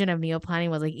her version of meal planning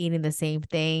was like eating the same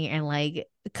thing and like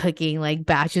cooking like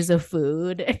batches of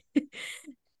food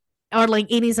or like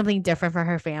eating something different for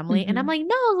her family. And I'm Hmm. like,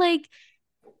 no, like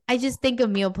I just think of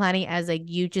meal planning as like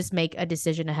you just make a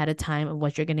decision ahead of time of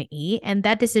what you're gonna eat, and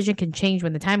that decision can change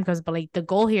when the time comes. But like the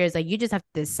goal here is like you just have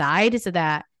to decide so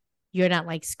that you're not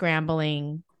like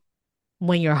scrambling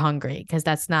when you're hungry, because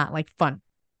that's not like fun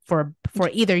for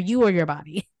either you or your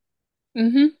body.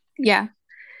 Hmm. Yeah.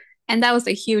 And that was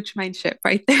a huge mind shift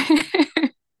right there.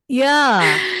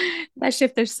 Yeah. That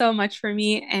shifted so much for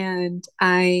me. And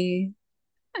I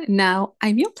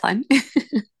meal plan.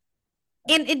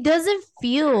 And it doesn't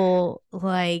feel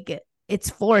like it's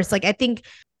forced. Like I think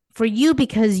for you,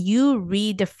 because you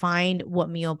redefined what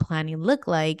meal planning looked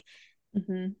like,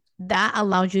 Hmm. that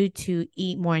allowed you to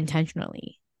eat more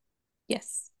intentionally.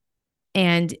 Yes.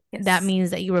 And that Yes.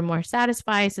 means that you were more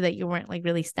satisfied so that you weren't like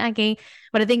really snacking.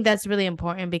 But I think that's really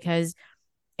important because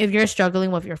if you're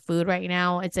struggling with your food right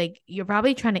now, it's like you're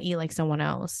probably trying to eat like someone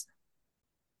else.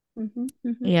 Hmm.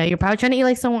 Hmm. Yeah, you're probably trying to eat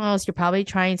like someone else. You're probably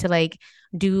trying to like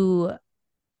do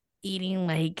eating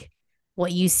like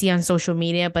what you see on social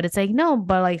media, but it's like, no,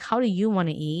 but like, how do you want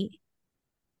to eat?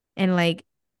 And like,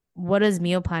 what does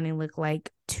meal planning look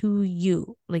like to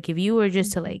you? Like, if you were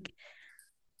just to Hmm. like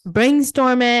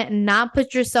brainstorm it, not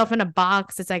put yourself in a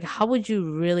box, it's like, how would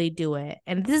you really do it?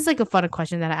 And this is like a fun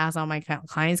question that I ask all my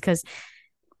clients because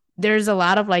there's a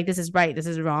lot of like, this is right, this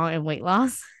is wrong, and weight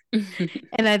loss.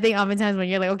 And I think oftentimes when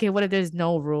you're like, okay, what if there's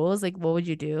no rules? Like, what would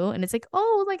you do? And it's like,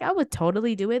 oh, like I would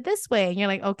totally do it this way. And you're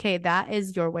like, okay, that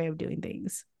is your way of doing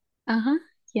things. Uh-huh.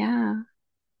 Yeah.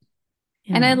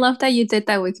 And I Yeah. love that you did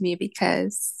that with me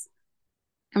because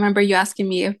I remember you asking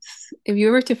me if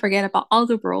you were to forget about all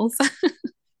the rules.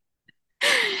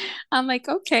 I'm like,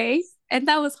 okay. And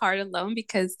that was hard alone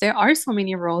because there are so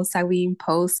many rules that we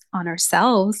impose on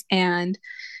ourselves and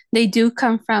they do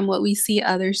come from what we see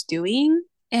others doing.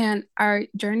 And our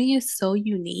journey is so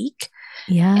unique.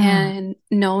 Yeah. And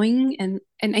knowing and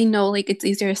I know like it's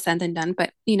easier said than done,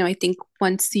 but I think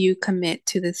once you commit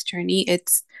to this journey,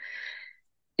 it's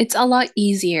a lot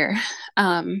easier.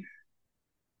 Um,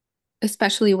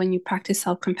 Especially when you practice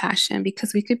self-compassion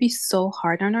because we could be so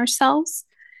hard on ourselves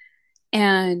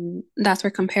and that's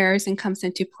where comparison comes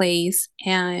into place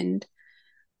and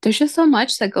there's just so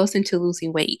much that goes into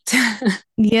losing weight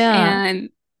Yeah.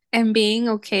 and being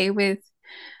okay with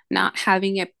not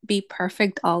having it be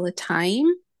perfect all the time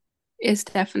is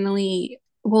definitely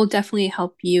will definitely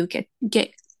help you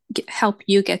get help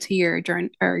you get to your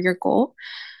journey or your goal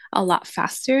a lot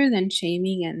faster than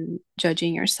shaming and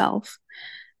judging yourself.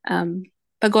 um,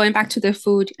 but going back to the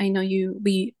food, I know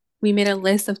we made a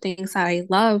list of things that I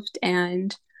loved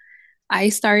and I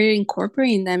started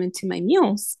incorporating them into my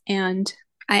meals and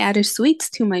I added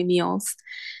sweets to my meals.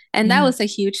 And that Yeah. was a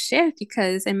huge shift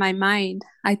because in my mind,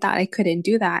 I thought I couldn't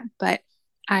do that. But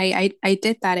I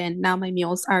did that and now my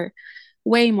meals are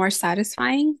way more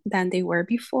satisfying than they were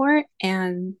before.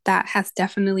 And that has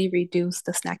definitely reduced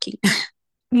the snacking.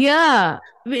 Yeah.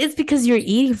 It's because you're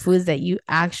eating foods that you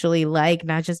actually like,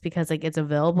 not just because like it's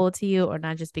available to you or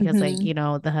not just because like,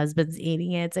 Hmm. the husband's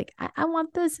eating it. It's like I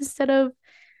want this instead of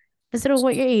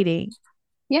what you're eating.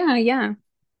 Yeah, yeah.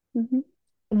 Hmm.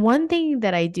 One thing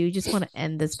that I do just want to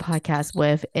end this podcast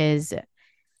with is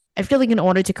I feel like in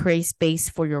order to create space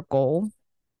for your goal,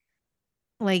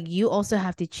 like you also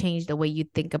have to change the way you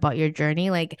think about your journey.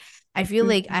 Like I feel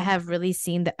like I Hmm. have really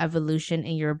seen the evolution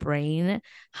in your brain,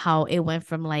 how it went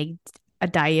from like a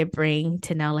diet brain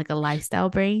to now like a lifestyle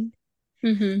brain.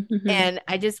 Hmm. Hmm. And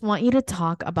I just want you to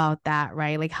talk about that,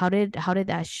 right? Like how did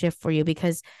that shift for you?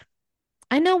 Because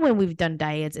I know when we've done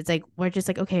diets, it's like we're just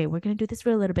like, okay, we're gonna do this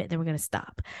for a little bit, then we're gonna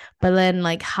stop. But then,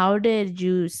 like, how did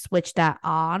you switch that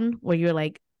on where you're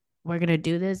like, we're gonna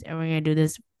do this and we're gonna do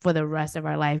this for the rest of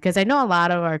our life? Because I know a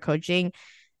lot of our coaching,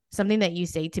 something that you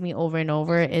say to me over and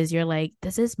over is you're like,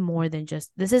 this is more than just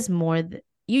this is more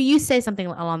you say something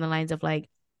along the lines of like,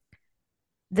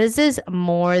 this is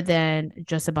more than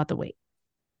just about the weight.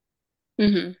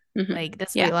 Like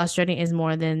this weight Yeah. loss journey is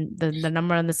more than the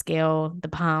number on the scale, the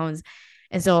pounds.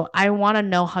 And so I want to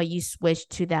know how you switch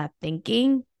to that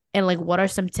thinking and like what are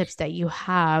some tips that you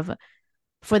have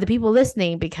for the people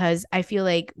listening, because I feel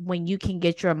like when you can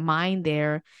get your mind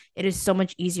there, it is so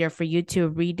much easier for you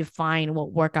to redefine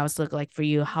what workouts look like for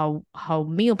you, how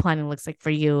meal planning looks like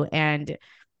for you, and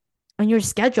on your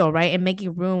schedule, right? And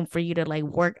making room for you to like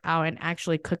work out and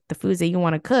actually cook the foods that you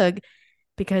want to cook,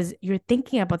 because you're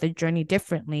thinking about the journey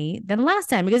differently than last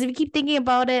time. Because if you keep thinking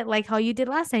about it like how you did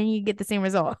last time, you get the same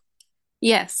result.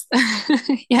 Yes.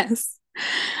 Yes.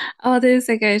 Oh, this is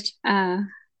a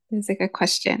good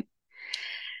question.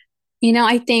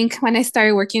 I think when I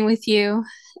started working with you,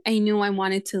 I knew I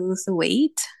wanted to lose the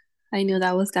weight. I knew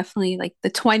that was definitely like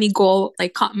the 20 goal,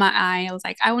 like caught my eye. I was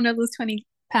like, I want to lose 20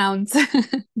 pounds.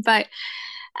 But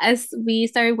as we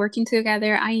started working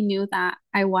together, I knew that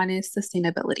I wanted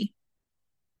sustainability.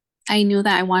 I knew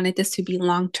that I wanted this to be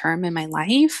long term in my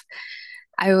life.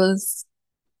 I was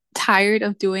tired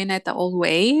of doing it the old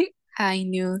way. I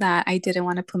knew that I didn't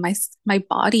want to put my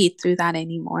body through that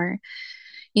anymore.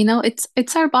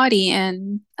 It's our body,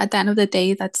 and at the end of the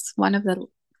day, that's one of the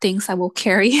things that will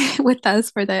carry with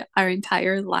us for the our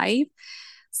entire life.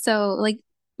 So like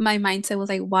my mindset was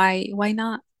like, why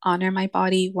not honor my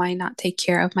body? Why not take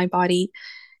care of my body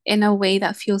in a way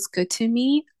that feels good to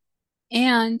me?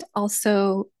 And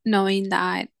also knowing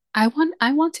that I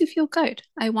want to feel good.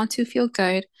 I want to feel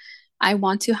good. I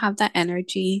want to have that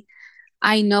energy.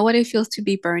 I know what it feels to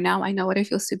be burnout. I know what it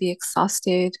feels to be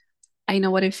exhausted. I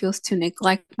know what it feels to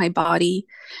neglect my body,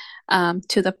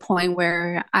 to the point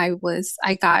where I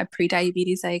got a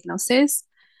pre-diabetes diagnosis.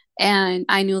 And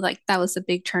I knew like that was a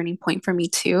big turning point for me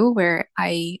too, where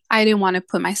I didn't want to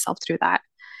put myself through that.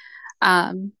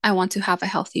 I want to have a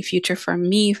healthy future for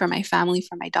me, for my family,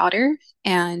 for my daughter,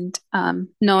 and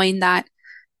knowing that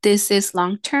this is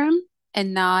long term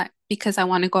and not because I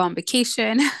want to go on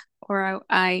vacation or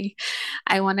I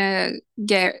want to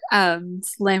get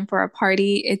slim for a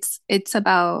party. It's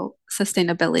about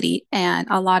sustainability, and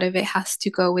a lot of it has to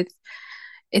go with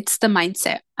it's the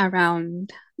mindset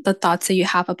around the thoughts that you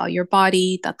have about your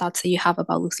body, the thoughts that you have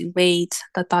about losing weight,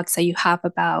 the thoughts that you have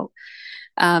about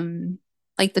um,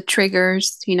 like the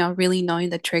triggers, really knowing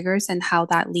the triggers and how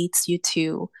that leads you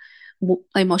to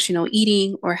emotional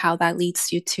eating, or how that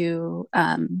leads you to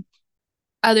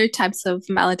other types of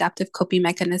maladaptive coping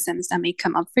mechanisms that may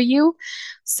come up for you.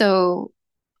 So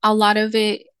a lot of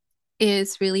it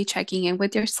is really checking in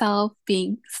with yourself,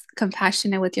 being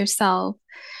compassionate with yourself.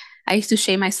 I used to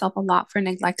shame myself a lot for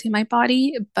neglecting my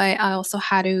body, but I also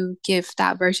had to give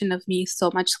that version of me so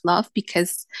much love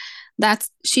because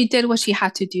she did what she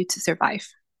had to do to survive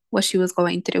what she was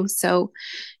going through. So,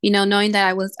 knowing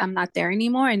that I'm not there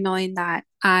anymore, and knowing that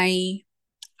I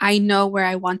know where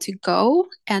I want to go,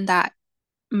 and that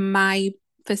my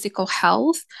physical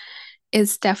health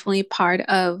is definitely part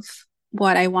of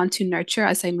what I want to nurture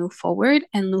as I move forward,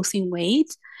 and losing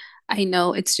weight. I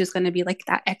know it's just going to be like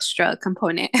that extra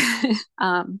component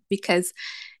because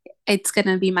it's going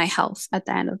to be my health at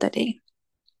the end of the day.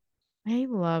 I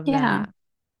love Yeah. that.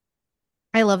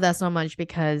 I love that so much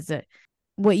because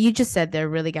what you just said there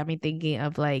really got me thinking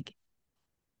of like,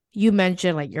 you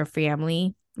mentioned like your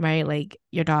family, right? Like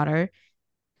your daughter.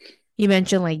 You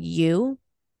mentioned like you,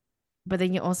 but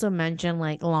then you also mentioned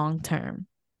like long term.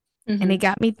 And it Mm-hmm.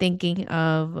 got me thinking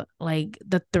of like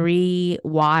the three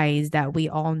whys that we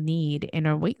all need in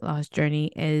our weight loss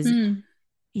journey is Mm.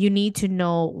 you need to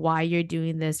know why you're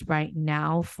doing this right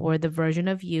now for the version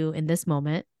of you in this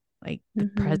moment, like the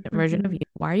Mm-hmm. present version of you.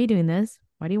 Mm-hmm. Why are you doing this?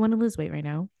 Why do you want to lose weight right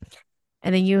now?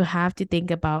 And then you have to think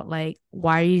about like,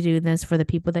 why are you doing this for the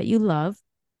people that you love?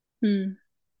 Mm.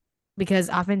 Because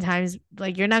oftentimes,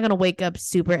 like, you're not gonna wake up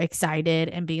super excited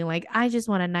and being like, I just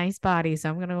want a nice body, so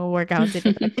I'm gonna go work out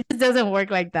today. Like, it just doesn't work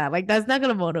like that. Like, that's not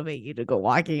gonna motivate you to go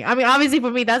walking. I mean, obviously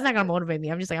for me, that's not gonna motivate me.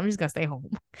 I'm just gonna stay home.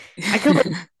 I could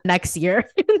wait next year.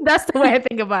 That's the way I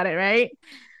think about it, right?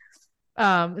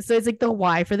 So it's like the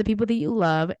why for the people that you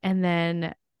love, and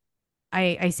then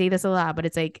I say this a lot, but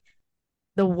it's like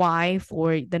the why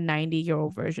for the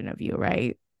 90-year-old version of you,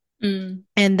 right? Mm.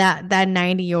 And that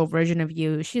 90-year-old version of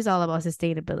you, she's all about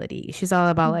sustainability. She's all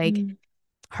about like Mm-hmm.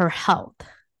 her health.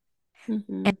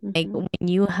 Mm-hmm. Like Mm-hmm. when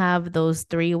you have those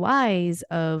three whys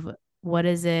of what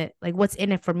is it, like what's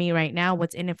in it for me right now,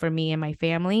 what's in it for me and my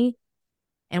family,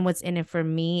 and what's in it for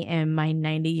me and my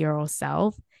 90-year-old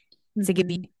self, to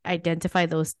give you Mm-hmm. identify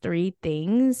those three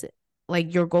things,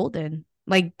 like you're golden.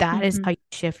 Like that is Mm-hmm. how you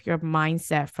shift your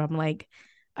mindset from like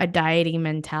a dieting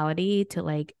mentality to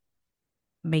like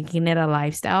making it a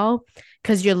lifestyle,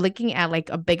 because you're looking at like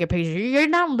a bigger picture. You're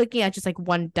not looking at just like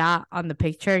one dot on the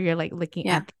picture. You're like looking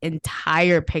Yeah. at the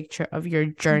entire picture of your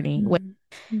journey. I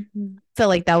Mm-hmm. Mm-hmm. feel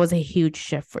like that was a huge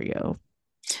shift for you.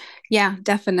 Yeah,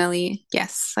 definitely.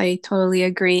 Yes, I totally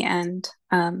agree. And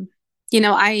you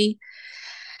know, I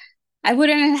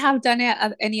wouldn't have done it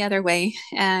any other way.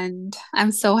 And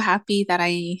I'm so happy that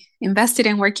I invested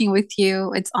in working with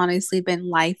you. It's honestly been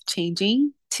life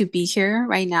changing to be here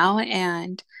right now.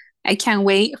 And I can't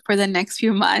wait for the next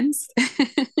few months.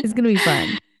 It's gonna be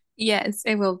fun. Yes,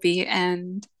 it will be.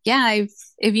 And yeah,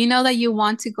 if you know that you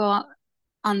want to go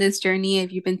on this journey,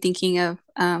 if you've been thinking of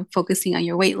focusing on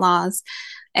your weight loss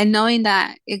and knowing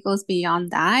that it goes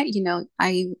beyond that, you know,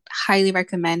 I highly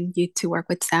recommend you to work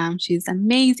with Sam. She's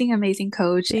amazing, amazing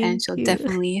coach, and Thank she'll you.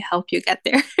 definitely help you get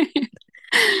there.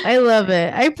 I love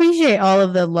it. I appreciate all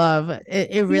of the love.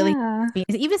 It really Yeah.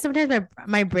 means, even sometimes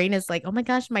my brain is like, oh my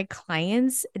gosh, my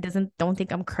clients doesn't don't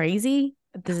think I'm crazy.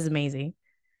 This is amazing.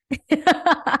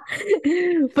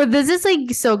 But this is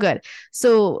like so good.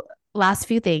 So last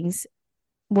few things.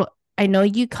 Well, I know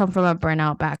you come from a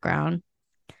burnout background.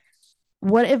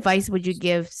 What advice would you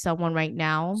give someone right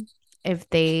now if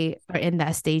they are in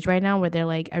that stage right now where they're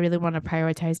like, I really want to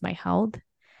prioritize my health,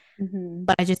 Hmm.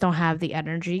 but I just don't have the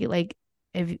energy? Like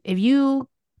if you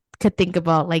could think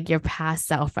about like your past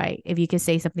self, right? If you could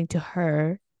say something to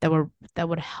her that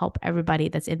would help everybody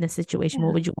that's in this situation, what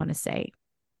Yeah. would you want to say?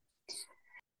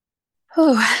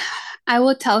 Oh, I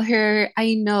will tell her,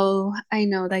 I know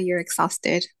that you're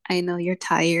exhausted. I know you're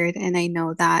tired, and I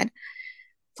know that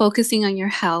focusing on your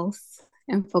health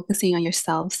and focusing on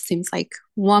yourself seems like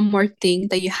one more thing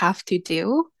that you have to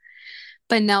do.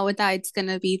 But know that it's going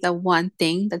to be the one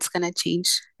thing that's going to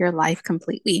change your life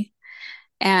completely.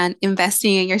 And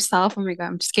investing in yourself, oh my God,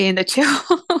 I'm just getting the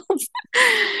chills.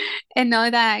 And know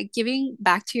that giving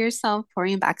back to yourself,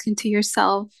 pouring back into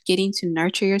yourself, getting to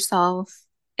nurture yourself,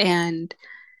 and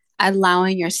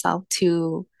allowing yourself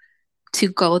to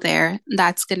go there,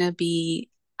 that's going to be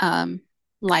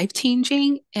life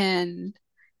changing, and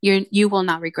you will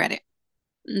not regret it.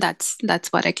 That's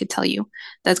what I could tell you.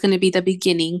 That's going to be the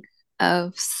beginning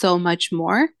of so much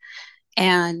more,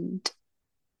 and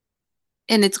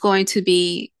it's going to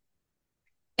be,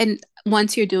 and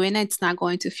once you're doing it, it's not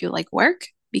going to feel like work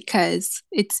because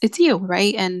it's you,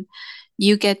 right? And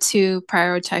you get to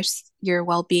prioritize your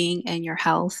well-being and your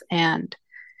health, and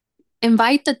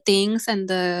invite the things and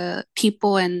the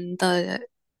people and the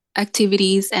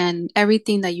activities and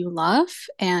everything that you love,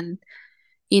 and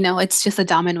you know, it's just a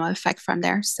domino effect from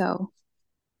there. So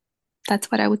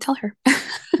that's what I would tell her.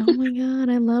 Oh my God,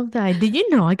 I love that. Did you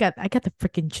know I got the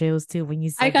freaking chills too when you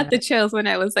I said got the that. chills when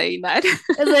I was saying that.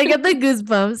 It's like I got the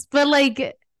goosebumps. But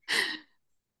like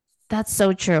that's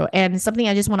so true. And something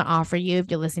I just want to offer you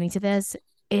if you're listening to this,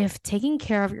 if taking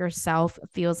care of yourself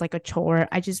feels like a chore,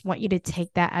 I just want you to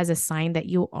take that as a sign that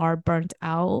you are burnt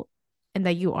out and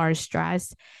that you are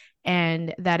stressed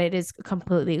and that it is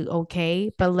completely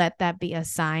okay. But let that be a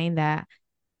sign that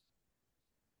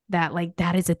like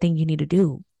that is a thing you need to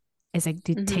do. It's like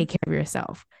to Hmm. take care of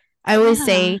yourself. I always Yeah.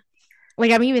 say,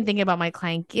 like I'm even thinking about my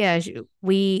client. Yeah,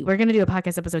 we're gonna do a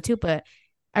podcast episode too, but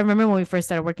I remember when we first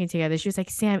started working together, she was like,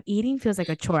 "Sam, eating feels like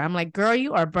a chore." I'm like, "Girl,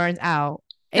 you are burned out.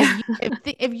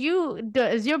 If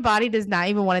your body does not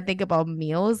even want to think about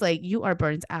meals, like you are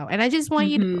burned out." And I just want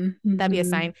you to Hmm. that be a Hmm.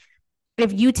 sign.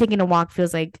 If you taking a walk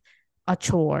feels like a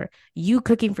chore, you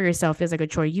cooking for yourself feels like a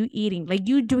chore, you eating like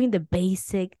you doing the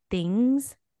basic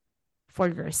things for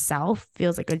yourself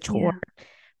feels like a chore. Yeah.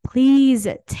 Please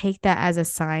take that as a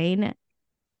sign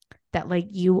that like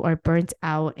you are burnt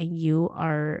out and you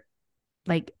are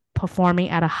like performing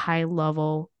at a high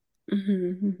level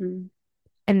Hmm. Hmm.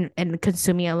 and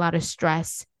consuming a lot of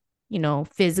stress,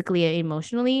 physically and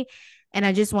emotionally. And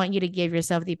I just want you to give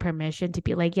yourself the permission to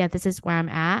be like, yeah, this is where I'm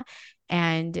at.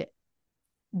 And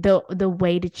the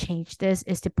way to change this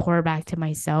is to pour back to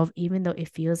myself, even though it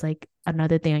feels like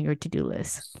another thing on your to-do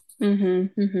list. Hmm.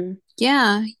 Hmm.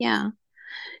 Yeah. Yeah.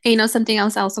 And, you know, something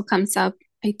else also comes up,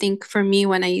 I think, for me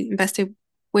when I invested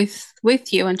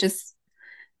with you, and just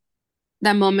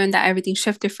that moment that everything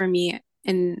shifted for me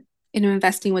in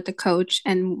investing with the coach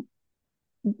and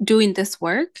doing this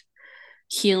work,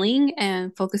 healing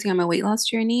and focusing on my weight loss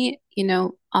journey. You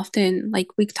know, often like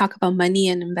we talk about money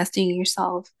and investing in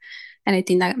yourself, And I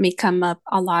think that may come up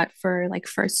a lot for like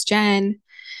first gen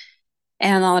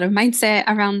and a lot of mindset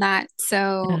around that.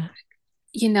 So,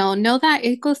 Yeah. know that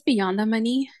it goes beyond the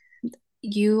money.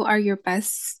 You are your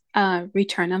best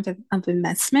return of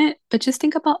investment, but just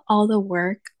think about all the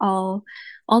work, all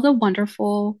the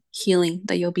wonderful healing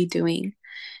that you'll be doing.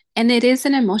 And it is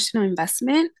an emotional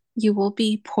investment. You will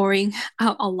be pouring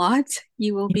out a lot.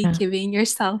 You will be Yeah. giving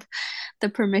yourself the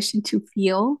permission to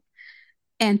feel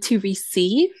and to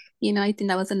receive. I think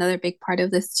that was another big part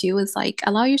of this too, is like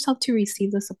allow yourself to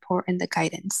receive the support and the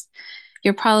guidance.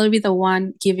 You're probably the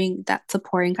one giving that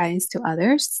support and guidance to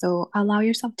others. So allow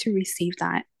yourself to receive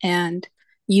that and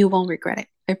you won't regret it.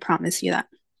 I promise you that.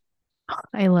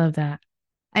 I love that.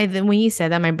 When you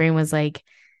said that, my brain was like,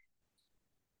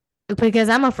 because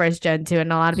I'm a first gen too,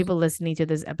 and a lot of people listening to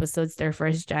this episode's their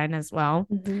first gen as well.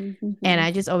 Mm-hmm, And mm-hmm.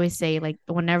 I just always say, like,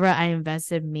 whenever I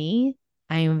invest in me,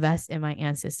 I invest in my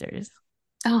ancestors.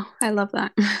 Oh, I love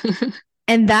that.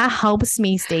 And that helps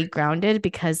me stay grounded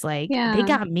because, like, they Yeah.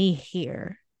 got me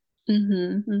here,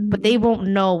 Mm-hmm, but mm-hmm, they won't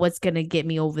know what's going to get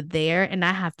me over there. And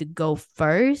I have to go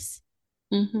first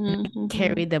and mm-hmm, mm-hmm.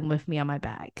 carry them with me on my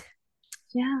back.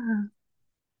 Yeah.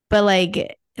 But,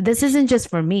 like, this isn't just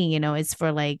for me, it's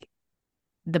for like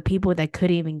the people that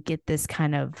couldn't even get this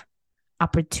kind of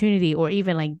opportunity or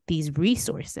even like these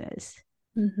resources.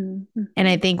 Mm-hmm, And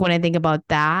I mm-hmm, think when I think about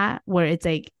that, where it's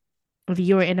like, if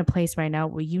you're in a place right now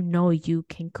where you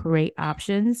can create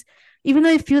options, even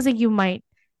though it feels like you might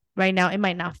right now, it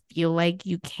might not feel like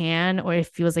you can, or it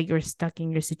feels like you're stuck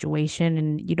in your situation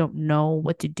and you don't know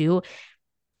what to do.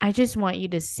 I just want you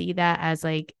to see that as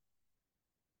like,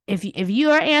 if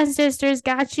your ancestors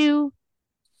got you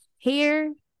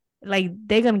here, like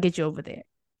they're gonna get you over there.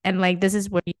 And like this is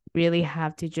where you really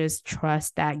have to just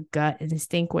trust that gut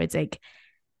instinct where it's like,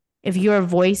 if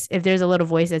there's a little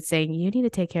voice that's saying you need to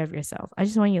take care of yourself, I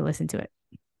just want you to listen to it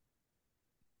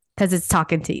because it's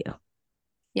talking to you.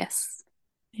 yes.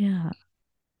 Yeah.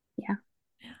 Yeah.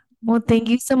 Well, thank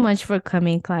you so much for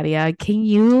coming, Claudia. Can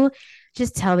you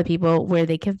just tell the people where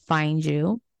they can find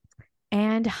you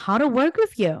and how to work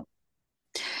with you?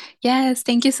 Yes.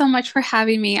 Thank you so much for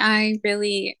having me. I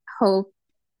really hope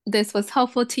this was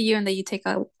helpful to you and that you take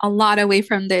a lot away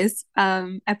from this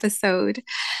episode.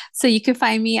 So you can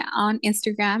find me on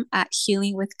Instagram at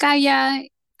Healing with Gaia.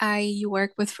 I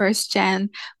work with first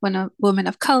gen women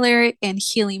of color in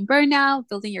healing burnout,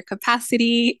 building your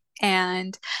capacity,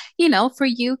 and for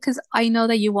you, because I know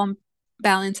that you want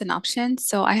balance and options.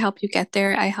 So I help you get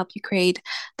there. I help you create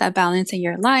that balance in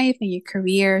your life and your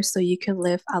career so you can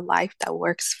live a life that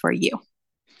works for you.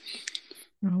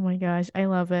 Oh my gosh, I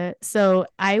love it. So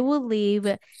I will leave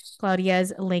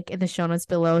Claudia's link in the show notes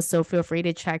below. So feel free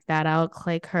to check that out,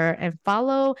 click her and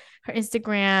follow her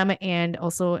Instagram and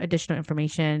also additional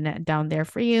information down there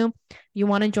for you. You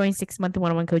want to join 6-month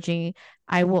one-on-one coaching,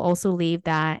 I will also leave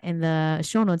that in the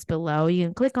show notes below. You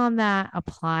can click on that,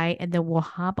 apply, and then we'll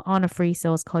hop on a free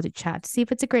sales call to chat to see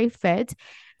if it's a great fit.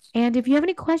 And if you have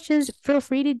any questions, feel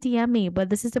free to DM me.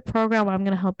 But this is the program where I'm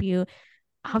going to help you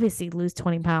obviously lose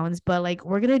 20 pounds, but like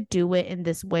we're going to do it in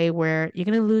this way where you're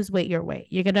going to lose weight your way.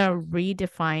 You're going to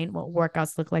redefine what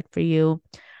workouts look like for you,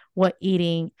 what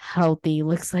eating healthy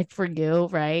looks like for you,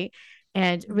 right?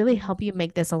 And really help you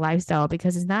make this a lifestyle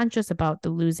because it's not just about the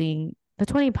losing the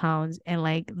 20 pounds and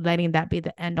like letting that be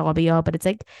the end all be all, but it's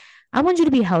like, I want you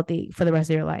to be healthy for the rest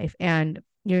of your life. And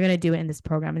you're going to do it in this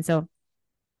program. And so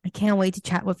I can't wait to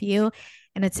chat with you.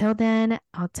 And until then,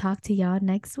 I'll talk to y'all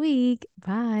next week.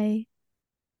 Bye.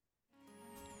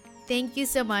 Thank you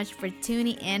so much for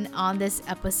tuning in on this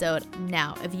episode.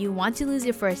 Now, if you want to lose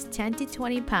your first 10 to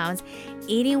 20 pounds,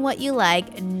 eating what you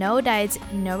like, no diets,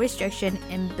 no restriction,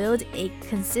 and build a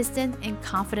consistent and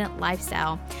confident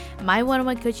lifestyle, my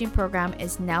one-on-one coaching program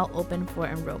is now open for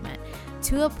enrollment.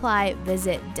 To apply,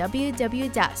 visit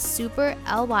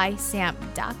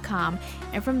www.superlysam.com,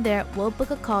 and from there, we'll book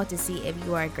a call to see if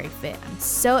you are a great fit. I'm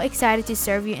so excited to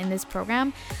serve you in this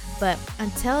program, but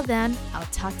until then, I'll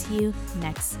talk to you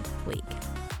next week.